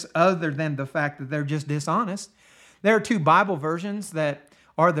miss this, other than the fact that they're just dishonest. There are 2 Bible versions that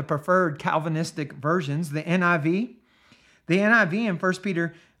are the preferred Calvinistic versions. The NIV. The NIV in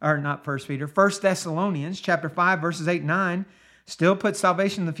 1 Thessalonians chapter 5, verses 8 and 9, still puts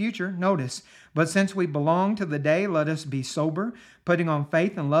salvation in the future. Notice, but since we belong to the day, let us be sober, putting on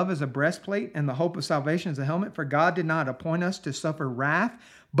faith and love as a breastplate, and the hope of salvation as a helmet. For God did not appoint us to suffer wrath,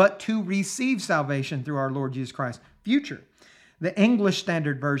 but to receive salvation through our Lord Jesus Christ. Future. The English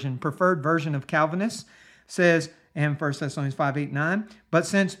Standard Version, preferred version of Calvinists, says in 1 Thessalonians 5, 8, 9, but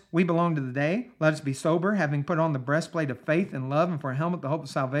since we belong to the day, let us be sober, having put on the breastplate of faith and love, and for a helmet the hope of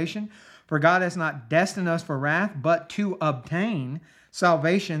salvation. For God has not destined us for wrath, but to obtain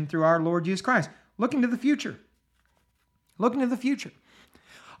salvation through our Lord Jesus Christ. Looking to the future. Looking to the future.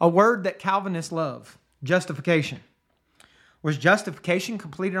 A word that Calvinists love, justification. Was justification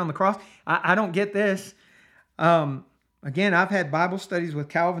completed on the cross? I don't get this. Again, I've had Bible studies with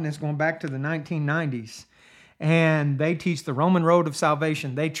Calvinists going back to the 1990s, and they teach the Roman road of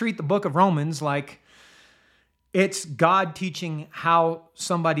salvation. They treat the book of Romans like it's God teaching how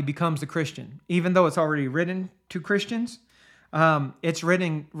somebody becomes a Christian, even though it's already written to Christians. It's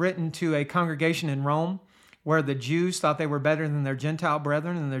written to a congregation in Rome where the Jews thought they were better than their Gentile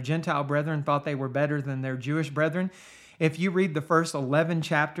brethren, and their Gentile brethren thought they were better than their Jewish brethren. If you read the first 11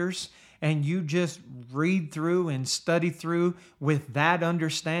 chapters and you just read through and study through with that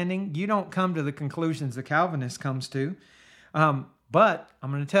understanding, you don't come to the conclusions the Calvinist comes to. But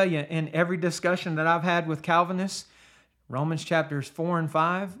I'm going to tell you, in every discussion that I've had with Calvinists, Romans chapters 4 and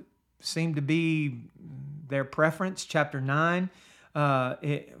 5 seem to be their preference. Chapter 9,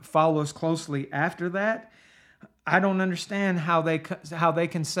 it follows closely after that. I don't understand how they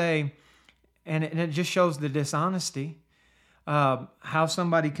can say, and it just shows the dishonesty, how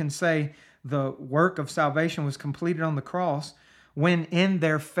somebody can say the work of salvation was completed on the cross when in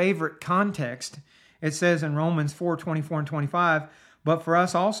their favorite context, it says in Romans 4:24 and 25, but for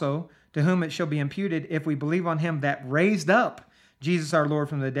us also, to whom it shall be imputed, if we believe on him that raised up Jesus our Lord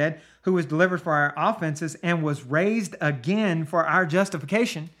from the dead, who was delivered for our offenses and was raised again for our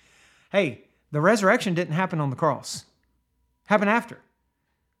justification. Hey, the resurrection didn't happen on the cross. It happened after,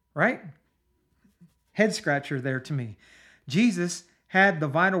 right? Head scratcher there to me. Jesus had the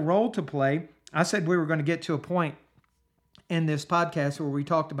vital role to play. I said we were going to get to a point in this podcast where we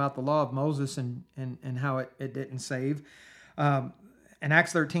talked about the law of Moses and how it didn't save. In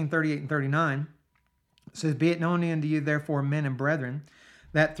Acts 13, 38 and 39, it says, be it known unto you, therefore, men and brethren,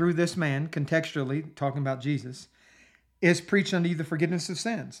 that through this man, contextually, talking about Jesus, is preached unto you the forgiveness of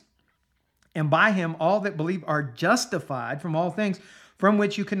sins. And by him, all that believe are justified from all things from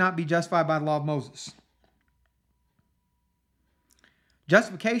which you cannot be justified by the law of Moses.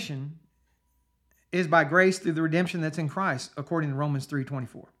 Justification is by grace through the redemption that's in Christ, according to Romans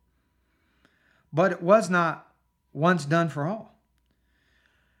 3:24. But it was not once done for all.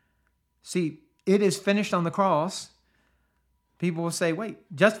 See, it is finished on the cross. People will say, wait,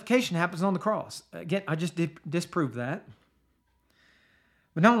 justification happens on the cross. Again, I just disproved that.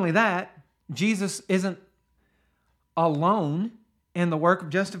 But not only that, Jesus isn't alone in the work of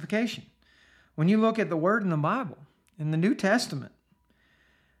justification. When you look at the word in the Bible, in the New Testament,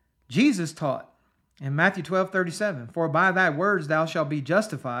 Jesus taught in Matthew 12:37, for by thy words thou shalt be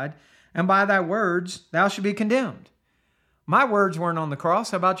justified, and by thy words thou shalt be condemned. My words weren't on the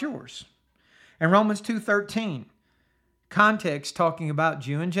cross. How about yours? In Romans 2:13, context talking about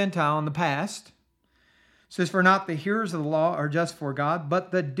Jew and Gentile in the past, says, for not the hearers of the law are just before God,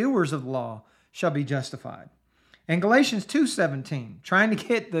 but the doers of the law shall be justified. And Galatians 2:17, trying to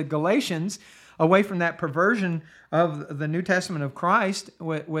get the Galatians away from that perversion of the New Testament of Christ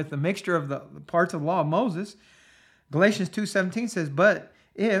with the mixture of the parts of the law of Moses. Galatians 2:17 says, but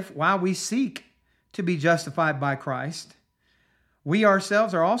if, while we seek to be justified by Christ, we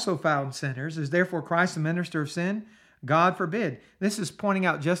ourselves are also found sinners, is therefore Christ the minister of sin? God forbid. This is pointing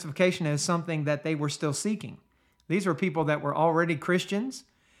out justification as something that they were still seeking. These were people that were already Christians,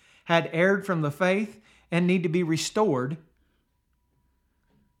 had erred from the faith, and need to be restored,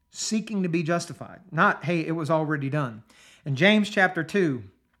 seeking to be justified. Not, hey, it was already done. In James chapter 2,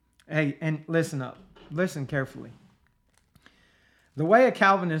 hey, and listen up. Listen carefully. The way a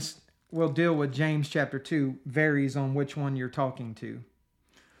Calvinist will deal with James chapter 2 varies on which one you're talking to.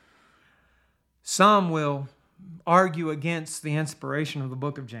 Some will argue against the inspiration of the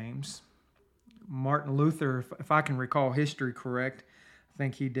book of James. Martin Luther, if I can recall history correct, I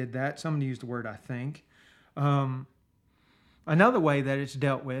think he did that. Somebody used the word I think. Another way that it's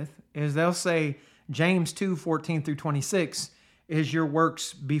dealt with is they'll say James 2:14 through 26 is your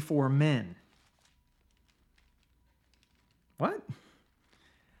works before men. What?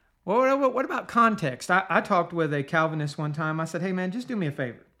 Well, what about context? I talked with a Calvinist one time. I said, hey man, just do me a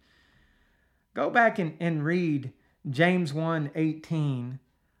favor. Go back and read James 1:18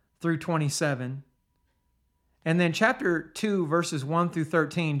 through 27. And then chapter 2, verses 1 through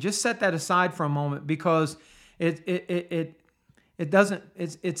 13. Just set that aside for a moment because it doesn't,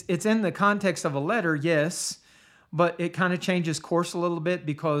 it's in the context of a letter, yes, but it kind of changes course a little bit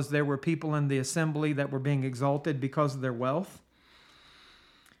because there were people in the assembly that were being exalted because of their wealth.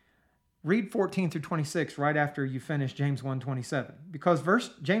 Read 14 through 26 right after you finish James 1:27. Because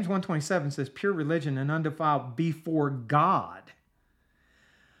James 1:27 says pure religion and undefiled before God.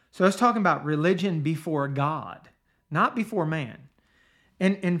 So it's talking about religion before God, not before man.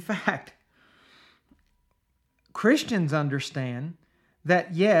 And in fact, Christians understand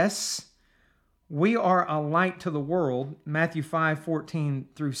that yes, we are a light to the world, Matthew 5:14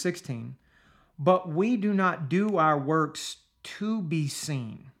 through 16, but we do not do our works to be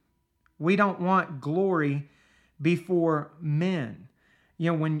seen. We don't want glory before men.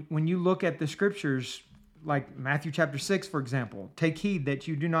 You know, when you look at the scriptures, like Matthew chapter 6, for example, take heed that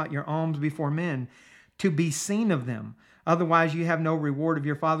you do not your alms before men to be seen of them. Otherwise, you have no reward of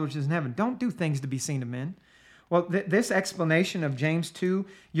your Father which is in heaven. Don't do things to be seen of men. Well, this explanation of James 2,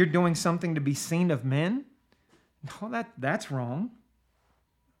 you're doing something to be seen of men? Well, that's wrong.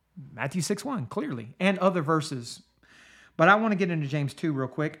 Matthew 6:1, clearly, and other verses. But I want to get into James 2 real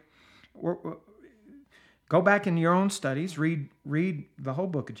quick. Go back in your own studies, read the whole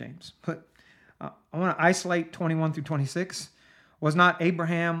book of James. But I want to isolate 21 through 26. Was not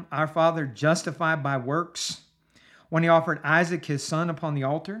Abraham, our father, justified by works when he offered Isaac his son upon the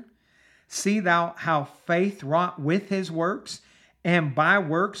altar? See thou how faith wrought with his works, and by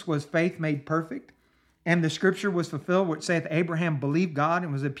works was faith made perfect. And the scripture was fulfilled, which saith, Abraham believed God,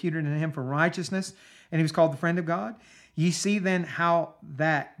 and was imputed unto him for righteousness, and he was called the friend of God. Ye see then how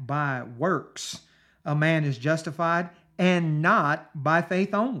that by works a man is justified, and not by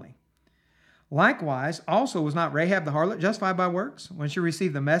faith only. Likewise, also was not Rahab the harlot justified by works, when she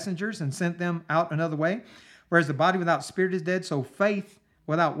received the messengers and sent them out another way? Whereas the body without spirit is dead, so faith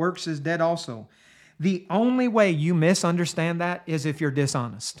without works is dead also. The only way you misunderstand that is if you're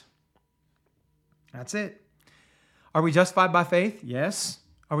dishonest. That's it. Are we justified by faith? Yes.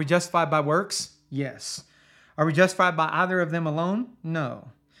 Are we justified by works? Yes. Are we justified by either of them alone? No.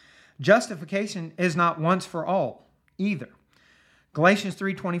 Justification is not once for all either. Galatians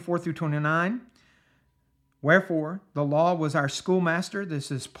 3:24 through 29. Wherefore, the law was our schoolmaster.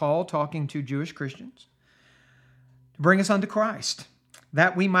 This is Paul talking to Jewish Christians. To bring us unto Christ,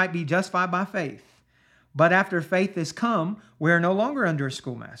 that we might be justified by faith. But after faith is come, we are no longer under a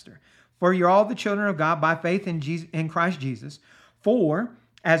schoolmaster. For you're all the children of God by faith in Christ Jesus. For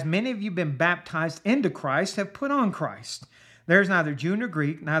as many of you have been baptized into Christ have put on Christ. There is neither Jew nor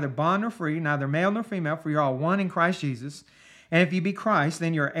Greek, neither bond nor free, neither male nor female, for you're all one in Christ Jesus. And if you be Christ,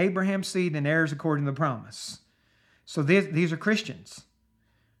 then you're Abraham's seed and heirs according to the promise. So these are Christians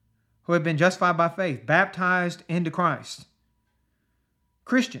who have been justified by faith, baptized into Christ.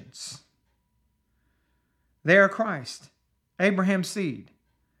 Christians. They are Christ, Abraham's seed.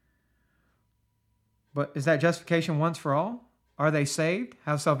 But is that justification once for all? Are they saved?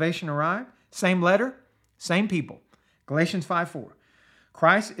 Have salvation arrived? Same letter, same people. Galatians 5:4.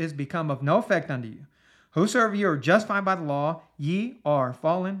 Christ is become of no effect unto you. Whosoever you are justified by the law, ye are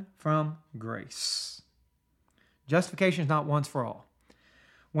fallen from grace. Justification is not once for all.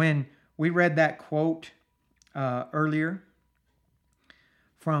 When we read that quote earlier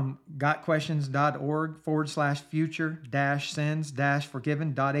from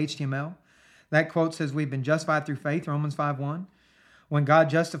gotquestions.org/future-sins-forgiven.html, that quote says we've been justified through faith, Romans 5:1. When God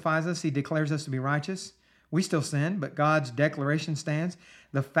justifies us, he declares us to be righteous. We still sin, but God's declaration stands.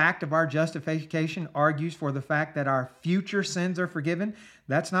 The fact of our justification argues for the fact that our future sins are forgiven.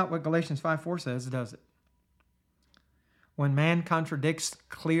 That's not what Galatians 5:4 says, does it? When man contradicts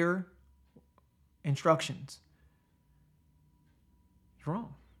clear instructions, he's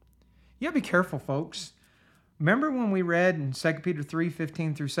wrong. You got to be careful, folks. Remember when we read in 2 Peter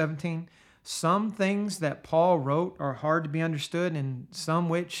 3:15 through 17, some things that Paul wrote are hard to be understood, and some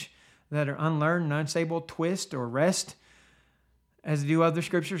which that are unlearned and unstable twist or wrest, as do other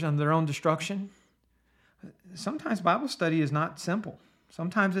scriptures, under their own destruction. Sometimes Bible study is not simple.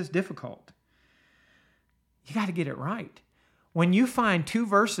 Sometimes it's difficult. You got to get it right. When you find two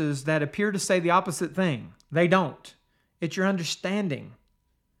verses that appear to say the opposite thing, they don't. It's your understanding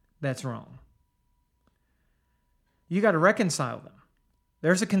that's wrong. You got to reconcile them.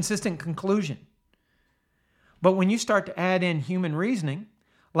 There's a consistent conclusion. But when you start to add in human reasoning,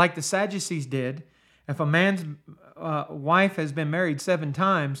 like the Sadducees did, if a man's wife has been married 7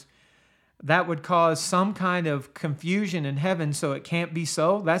 times, that would cause some kind of confusion in heaven, so it can't be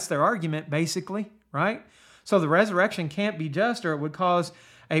so. That's their argument, basically, right? So the resurrection can't be just, or it would cause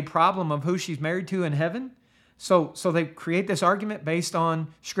a problem of who she's married to in heaven. So they create this argument based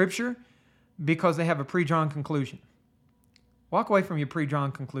on Scripture because they have a pre-drawn conclusion. Walk away from your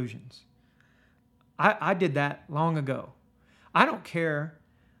pre-drawn conclusions. I did that long ago. I don't care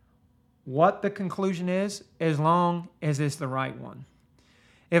what the conclusion is as long as it's the right one.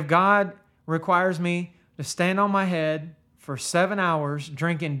 If God requires me to stand on my head for 7 hours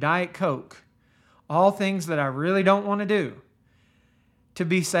drinking Diet Coke, all things that I really don't want to do, to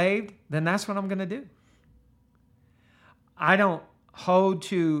be saved, then that's what I'm going to do. I don't hold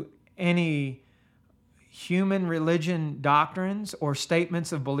to any human religion doctrines or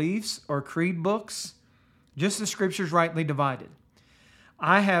statements of beliefs or creed books, just the Scriptures rightly divided.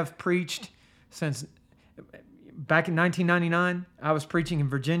 I have preached since back in 1999. I was preaching in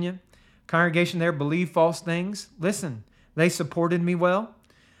Virginia. Congregation there believed false things. Listen, they supported me well.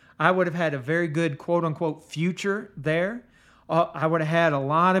 I would have had a very good quote-unquote future there. I would have had a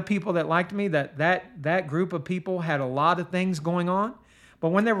lot of people that liked me. That group of people had a lot of things going on. But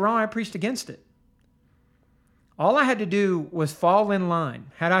when they were wrong, I preached against it. All I had to do was fall in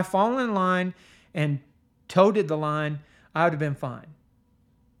line. Had I fallen in line and toted the line, I would have been fine.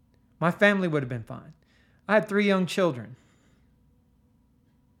 My family would have been fine. I had 3 young children.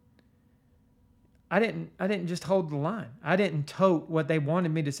 I didn't just hold the line. I didn't tote what they wanted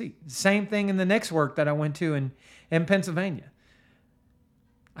me to see. Same thing in the next work that I went to in Pennsylvania.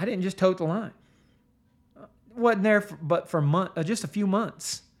 I didn't just tote the line. Wasn't there but for just a few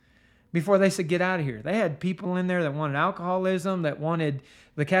months before they said, get out of here. They had people in there that wanted alcoholism, that wanted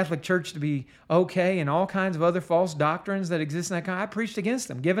the Catholic Church to be okay, and all kinds of other false doctrines that exist in that kind. I preached against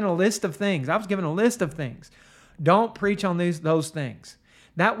them, given a list of things. I was given a list of things. Don't preach on those things.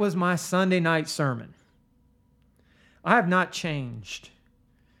 That was my Sunday night sermon. I have not changed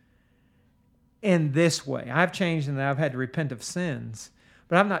in this way. I've changed in that I've had to repent of sins,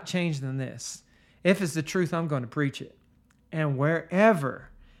 but I've not changed in this. If it's the truth, I'm going to preach it. And wherever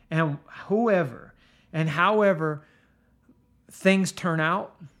and whoever and however things turn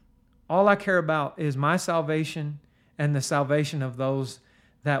out, all I care about is my salvation and the salvation of those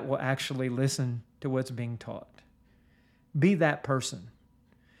that will actually listen to what's being taught. Be that person.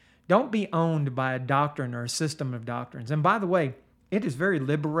 Don't be owned by a doctrine or a system of doctrines. And by the way, it is very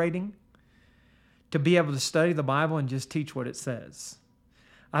liberating to be able to study the Bible and just teach what it says.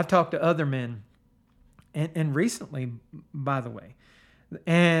 I've talked to other men, and recently, by the way,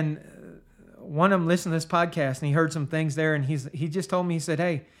 and one of them listened to this podcast, and he heard some things there, and he just told me, he said,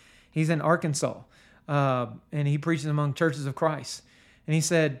 hey, he's in Arkansas, and he preaches among churches of Christ. And he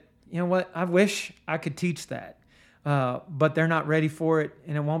said, you know what, I wish I could teach that. But they're not ready for it,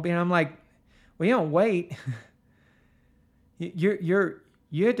 and it won't be. And I'm like, well, you don't wait. You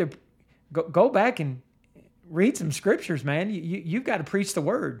have to go back and read some scriptures, man. You've got to preach the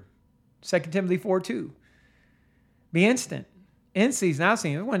word. 2 Timothy 4:2. Be instant, in season, out of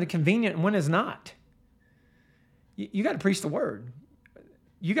season. When it's convenient and when it's not. You got to preach the word.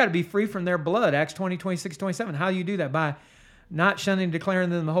 You got to be free from their blood. Acts 20, 26, 27. How do you do that? By not shunning and declaring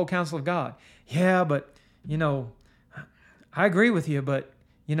them the whole counsel of God. Yeah, but I agree with you, but,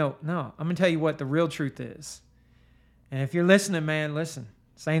 no, I'm going to tell you what the real truth is. And if you're listening, man, listen.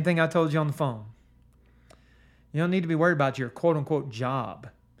 Same thing I told you on the phone. You don't need to be worried about your quote-unquote job.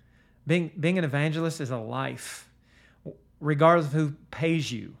 Being an evangelist is a life. Regardless of who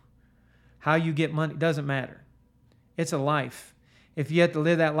pays you, how you get money, doesn't matter. It's a life. If you have to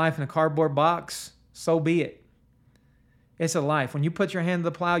live that life in a cardboard box, so be it. It's a life. When you put your hand to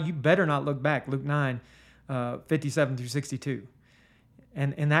the plow, you better not look back. Luke 9. 57 through 62.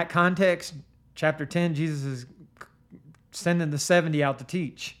 And in that context, chapter 10, Jesus is sending the 70 out to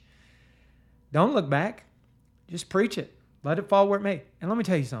teach. Don't look back. Just preach it. Let it fall where it may. And let me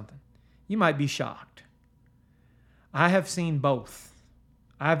tell you something. You might be shocked. I have seen both.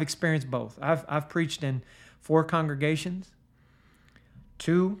 I've experienced both. I've preached in 4 congregations.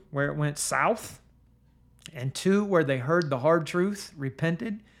 2 where it went south, and 2 where they heard the hard truth,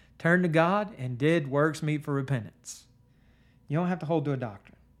 repented, turned to God, and did works meet for repentance. You don't have to hold to a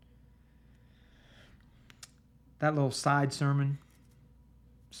doctrine. That little side sermon,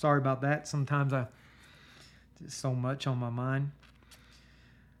 sorry about that. Sometimes there's so much on my mind.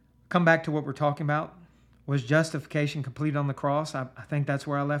 Come back to what we're talking about. Was justification complete on the cross? I think that's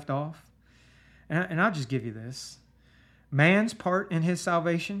where I left off. And I'll just give you this. Man's part in his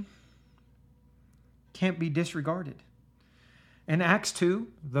salvation can't be disregarded. In Acts 2,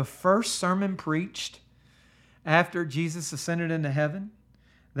 the first sermon preached after Jesus ascended into heaven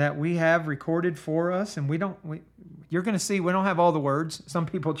that we have recorded for us, and you're going to see we don't have all the words. Some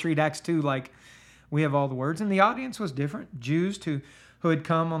people treat Acts 2 like we have all the words, and the audience was different. Jews who had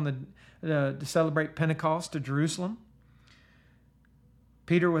come to celebrate Pentecost to Jerusalem.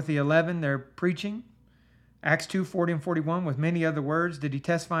 Peter with the 11, they're preaching. Acts 2, 40 and 41, with many other words did he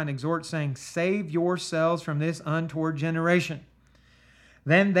testify and exhort, saying, save yourselves from this untoward generation.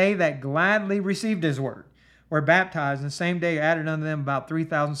 Then they that gladly received his word were baptized, and the same day added unto them about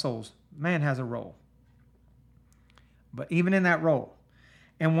 3,000 souls. Man has a role. But even in that role,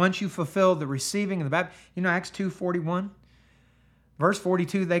 and once you fulfill the receiving of the baptism, Acts 2:41, verse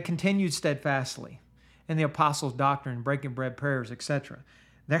 42, they continued steadfastly in the apostles' doctrine, breaking bread, prayers, etc.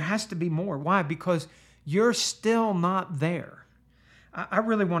 There has to be more. Why? Because you're still not there. I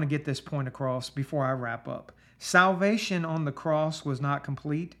really want to get this point across before I wrap up. Salvation on the cross was not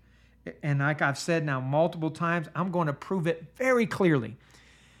complete. And like I've said now multiple times, I'm going to prove it very clearly.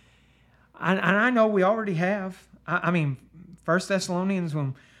 And I know we already have. I mean, 1 Thessalonians,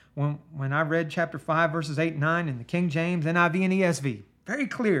 when I read chapter 5, verses 8 and 9 in the King James, NIV, and ESV, very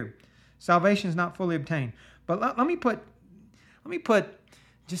clear. Salvation is not fully obtained. But let me put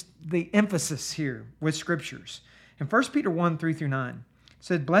just the emphasis here with scriptures. In 1 Peter 1, 3 through 9, it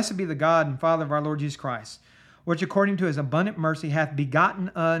said, blessed be the God and Father of our Lord Jesus Christ. which according to his abundant mercy hath begotten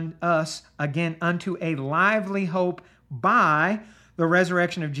us again unto a lively hope by the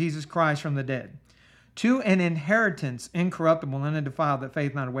resurrection of Jesus Christ from the dead, to an inheritance incorruptible and undefiled, that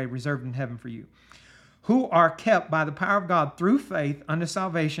fadeth not away, reserved in heaven for you, who are kept by the power of God through faith unto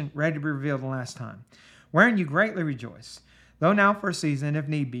salvation, ready to be revealed in the last time, wherein you greatly rejoice, though now for a season, if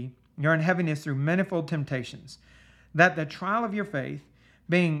need be, you're in heaviness through manifold temptations, that the trial of your faith,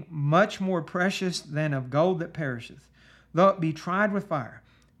 being much more precious than of gold that perisheth, though it be tried with fire,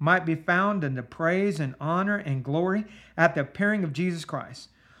 might be found unto praise and honor and glory at the appearing of Jesus Christ,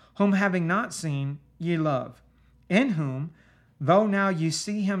 whom having not seen ye love, in whom, though now ye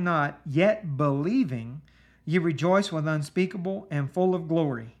see him not, yet believing, ye rejoice with unspeakable and full of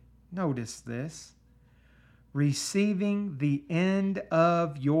glory. Notice this. Receiving the end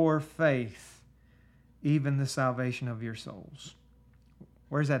of your faith, even the salvation of your souls.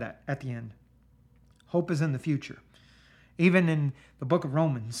 Where's that at? At the end. Hope is in the future. Even in the book of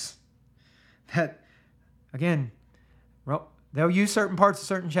Romans, that, again, they'll use certain parts of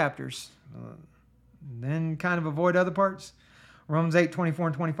certain chapters, then kind of avoid other parts. Romans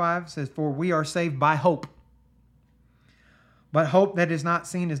 8:24-25 says, for we are saved by hope. But hope that is not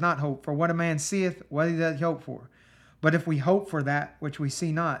seen is not hope. For what a man seeth, what doth he hope for? But if we hope for that which we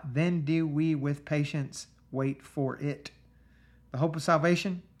see not, then do we with patience wait for it. The hope of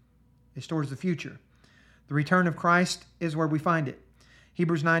salvation is towards the future. The return of Christ is where we find it.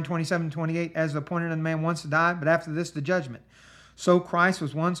 Hebrews 9:27-28, as appointed unto man once to die, but after this the judgment. So Christ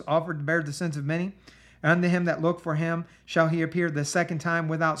was once offered to bear the sins of many, and unto him that look for him shall he appear the second time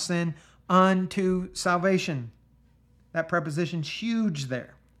without sin unto salvation. That preposition's huge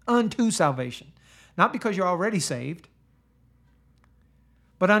there. Unto salvation. Not because you're already saved,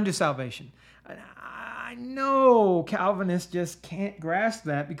 but unto salvation. I know Calvinists just can't grasp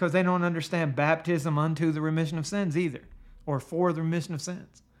that because they don't understand baptism unto the remission of sins either, or for the remission of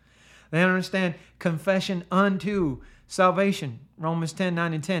sins. They don't understand confession unto salvation, Romans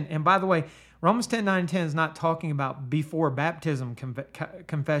 10:9-10. And by the way, Romans 10:9-10 is not talking about before baptism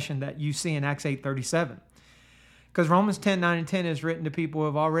confession that you see in Acts 8:37. Because Romans 10:9-10 is written to people who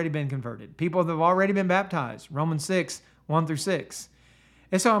have already been converted, people that have already been baptized, Romans 6:1-6.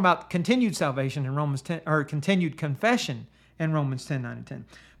 It's talking about continued salvation in Romans 10, or continued confession in Romans 10:9-10.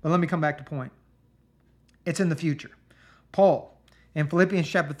 But let me come back to point. It's in the future. Paul, in Philippians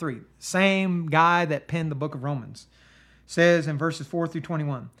chapter 3, same guy that penned the book of Romans, says in verses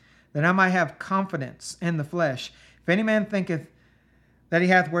 4-21, that I might have confidence in the flesh. If any man thinketh that he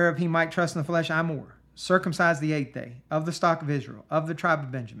hath whereof he might trust in the flesh, I more. Circumcised the 8th day, of the stock of Israel, of the tribe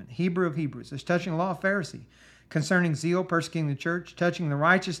of Benjamin, Hebrew of Hebrews, as touching the law of Pharisee, concerning zeal, persecuting the church, touching the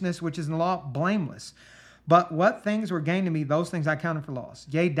righteousness which is in the law, blameless. But what things were gained to me, those things I counted for loss.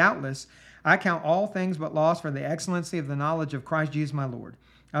 Yea, doubtless, I count all things but loss for the excellency of the knowledge of Christ Jesus my Lord,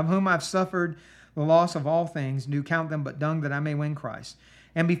 of whom I've suffered the loss of all things, do count them but dung, that I may win Christ,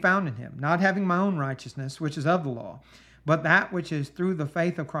 and be found in him, not having my own righteousness, which is of the law, but that which is through the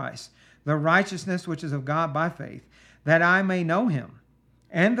faith of Christ, the righteousness which is of God by faith, that I may know him,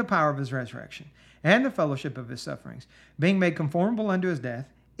 and the power of his resurrection, and the fellowship of his sufferings, being made conformable unto his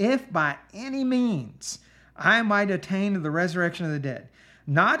death, if by any means I might attain to the resurrection of the dead.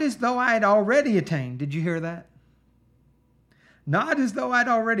 Not as though I had already attained. Did you hear that? Not as though I'd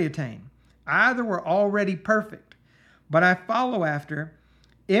already attained. Either were already perfect, but I follow after,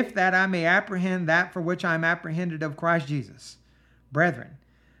 if that I may apprehend that for which I am apprehended of Christ Jesus. Brethren,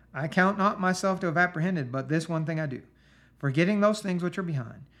 I count not myself to have apprehended, but this one thing I do, forgetting those things which are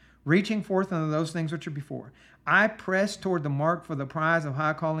behind, reaching forth unto those things which are before, I press toward the mark for the prize of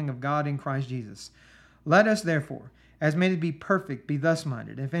high calling of God in Christ Jesus. Let us therefore, as many be perfect, be thus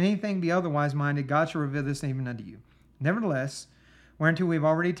minded. If anything be otherwise minded, God shall reveal this even unto you. Nevertheless, whereunto we have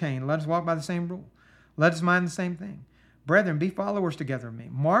already attained, let us walk by the same rule. Let us mind the same thing. Brethren, be followers together of me.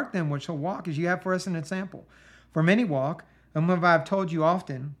 Mark them which shall walk as you have for us an example. For many walk, whom I have told you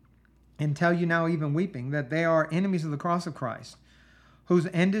often, and tell you now even weeping, that they are enemies of the cross of Christ, whose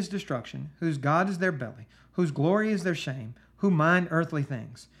end is destruction, whose God is their belly, whose glory is their shame, who mind earthly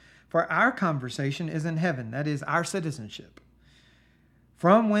things. For our conversation is in heaven, that is our citizenship,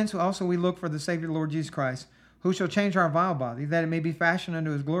 from whence also we look for the Savior, the Lord Jesus Christ, who shall change our vile body, that it may be fashioned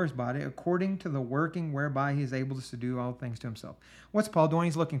unto his glorious body, according to the working whereby he is able to subdue all things to himself. What's Paul doing?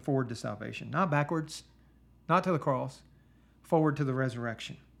 He's looking forward to salvation, not backwards, not to the cross, forward to the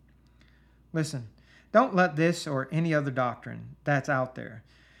resurrection. Listen, don't let this or any other doctrine that's out there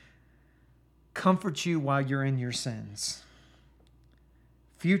comfort you while you're in your sins.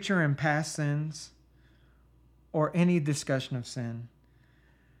 Future and past sins, or any discussion of sin.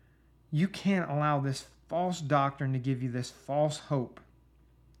 You can't allow this false doctrine to give you this false hope.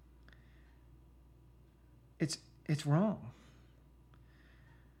 It's wrong.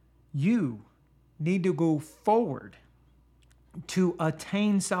 You need to go forward to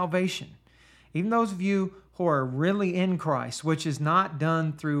attain salvation. Even those of you who are really in Christ, which is not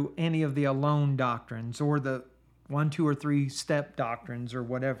done through any of the alone doctrines or the 1, 2, or 3 step doctrines or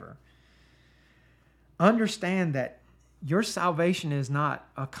whatever. Understand that your salvation is not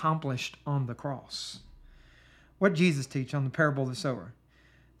accomplished on the cross. What did Jesus teach on the parable of the sower?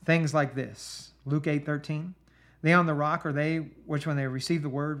 Things like this. Luke 8:13. They on the rock are they which when they receive the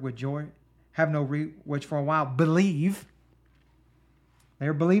word with joy have no root, which for a while believe. They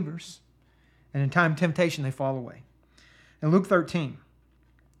are believers. And in time of temptation they fall away. In Luke 13,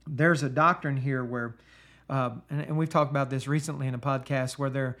 there's a doctrine here where, and we've talked about this recently in a podcast,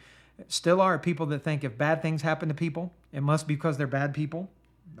 where there still are people that think if bad things happen to people, it must be because they're bad people.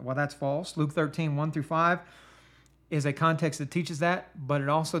 Well, that's false. Luke 13, 1 through 5 is a context that teaches that, but it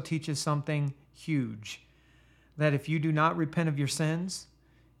also teaches something huge. That if you do not repent of your sins,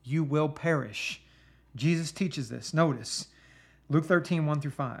 you will perish. Jesus teaches this. Notice, Luke 13, 1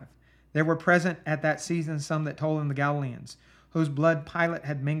 through 5. There were present at that season some that told him the Galileans, whose blood Pilate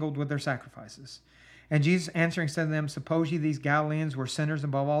had mingled with their sacrifices. And Jesus answering said to them, Suppose ye these Galileans were sinners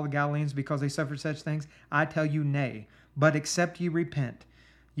above all the Galileans because they suffered such things? I tell you, nay. But except ye repent,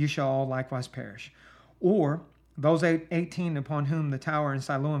 you shall all likewise perish. Or those 18 upon whom the tower in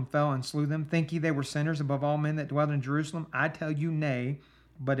Siloam fell and slew them, think ye they were sinners above all men that dwell in Jerusalem? I tell you, nay.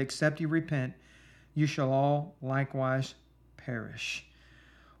 But except ye repent, you shall all likewise perish.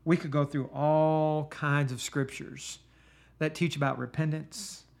 We could go through all kinds of scriptures that teach about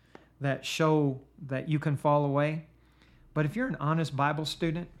repentance, that show that you can fall away. But if you're an honest Bible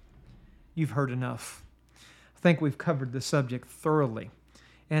student, you've heard enough. I think we've covered the subject thoroughly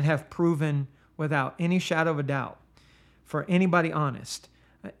and have proven without any shadow of a doubt, for anybody honest,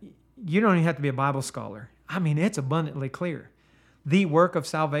 you don't even have to be a Bible scholar. I mean, it's abundantly clear. The work of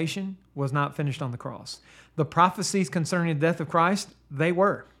salvation was not finished on the cross. The prophecies concerning the death of Christ, they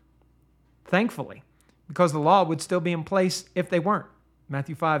were. Thankfully, because the law would still be in place if they weren't.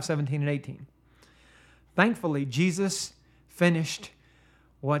 Matthew 5, 17 and 18. Thankfully, Jesus finished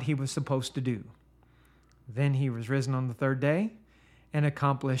what he was supposed to do. Then he was risen on the third day and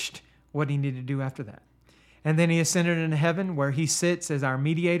accomplished what he needed to do after that. And then he ascended into heaven where he sits as our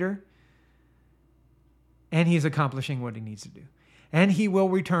mediator, and he's accomplishing what he needs to do. And he will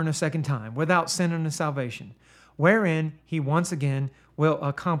return a second time without sin and salvation, wherein he once again will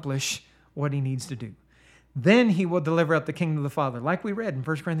accomplish what he needs to do. Then he will deliver up the kingdom of the Father, like we read in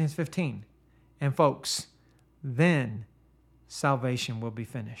 1 Corinthians 15. And folks, then salvation will be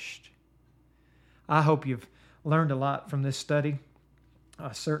finished. I hope you've learned a lot from this study.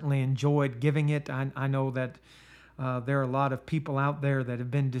 I certainly enjoyed giving it. I know that there are a lot of people out there that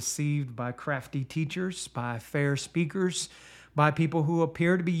have been deceived by crafty teachers, by fair speakers, by people who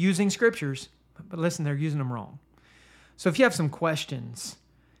appear to be using scriptures. But listen, they're using them wrong. So if you have some questions,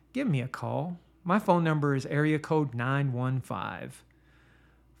 give me a call. My phone number is area code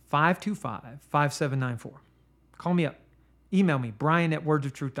 915-525-5794. Call me up. Email me,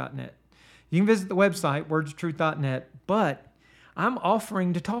 brian@wordsoftruth.net. You can visit the website, wordsoftruth.net, but I'm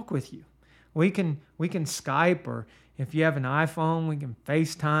offering to talk with you. We can Skype, or if you have an iPhone, we can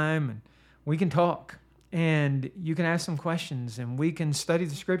FaceTime, and we can talk. And you can ask some questions, and we can study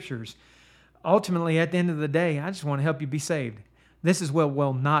the scriptures. Ultimately, at the end of the day, I just want to help you be saved. This is what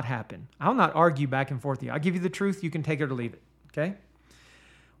will not happen. I'll not argue back and forth with you. I'll give you the truth. You can take it or leave it, okay?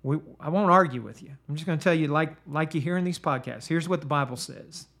 I won't argue with you. I'm just going to tell you, like you hear in these podcasts, here's what the Bible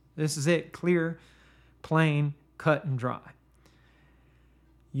says. This is it, clear, plain, cut, and dry.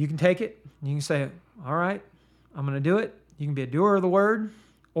 You can take it. You can say, all right, I'm going to do it. You can be a doer of the word,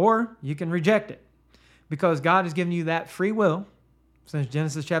 or you can reject it. Because God has given you that free will. Since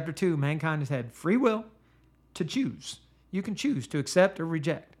Genesis chapter 2, mankind has had free will to choose. You can choose to accept or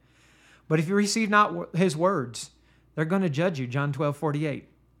reject. But if you receive not his words, they're going to judge you, John 12:48.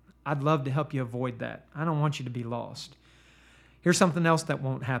 I'd love to help you avoid that. I don't want you to be lost. Here's something else that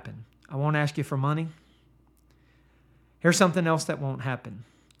won't happen. I won't ask you for money. Here's something else that won't happen.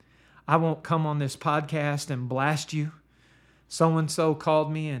 I won't come on this podcast and blast you. So-and-so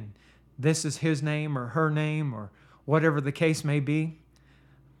called me and this is his name or her name or whatever the case may be.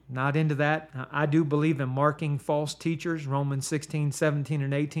 Not into that. I do believe in marking false teachers. Romans 16, 17,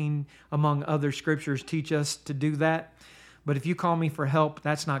 and 18, among other scriptures, teach us to do that. But if you call me for help,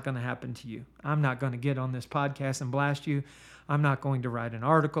 that's not going to happen to you. I'm not going to get on this podcast and blast you. I'm not going to write an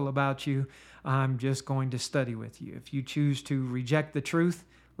article about you. I'm just going to study with you. If you choose to reject the truth,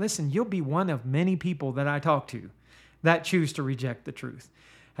 Listen, you'll be one of many people that I talk to that choose to reject the truth.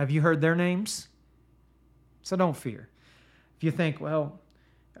 Have you heard their names? So don't fear. If you think, well,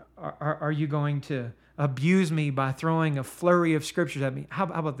 are you going to abuse me by throwing a flurry of scriptures at me? How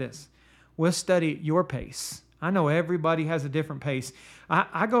about this? We'll study at your pace. I know everybody has a different pace.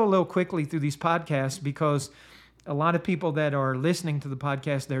 I go a little quickly through these podcasts because a lot of people that are listening to the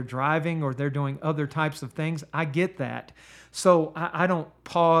podcast, they're driving or they're doing other types of things. I get that. So I don't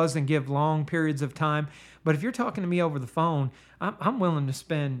pause and give long periods of time. But if you're talking to me over the phone, I'm willing to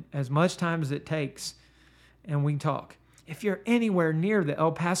spend as much time as it takes and we can talk. If you're anywhere near the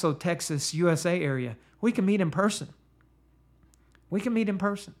El Paso, Texas, USA area, we can meet in person. We can meet in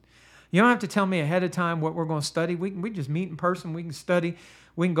person. You don't have to tell me ahead of time what we're going to study. We just meet in person. We can study.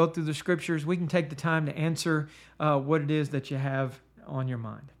 We can go through the scriptures. We can take the time to answer what it is that you have on your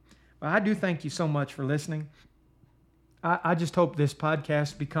mind. But I do thank you so much for listening. I just hope this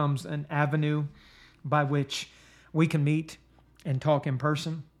podcast becomes an avenue by which we can meet and talk in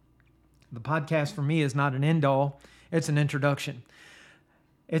person. The podcast for me is not an end-all. It's an introduction.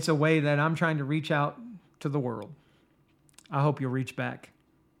 It's a way that I'm trying to reach out to the world. I hope you'll reach back.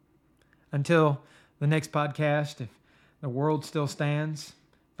 Until the next podcast, if the world still stands,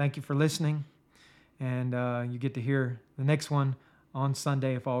 thank you for listening. And you get to hear the next one on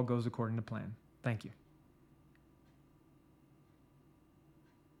Sunday if all goes according to plan. Thank you.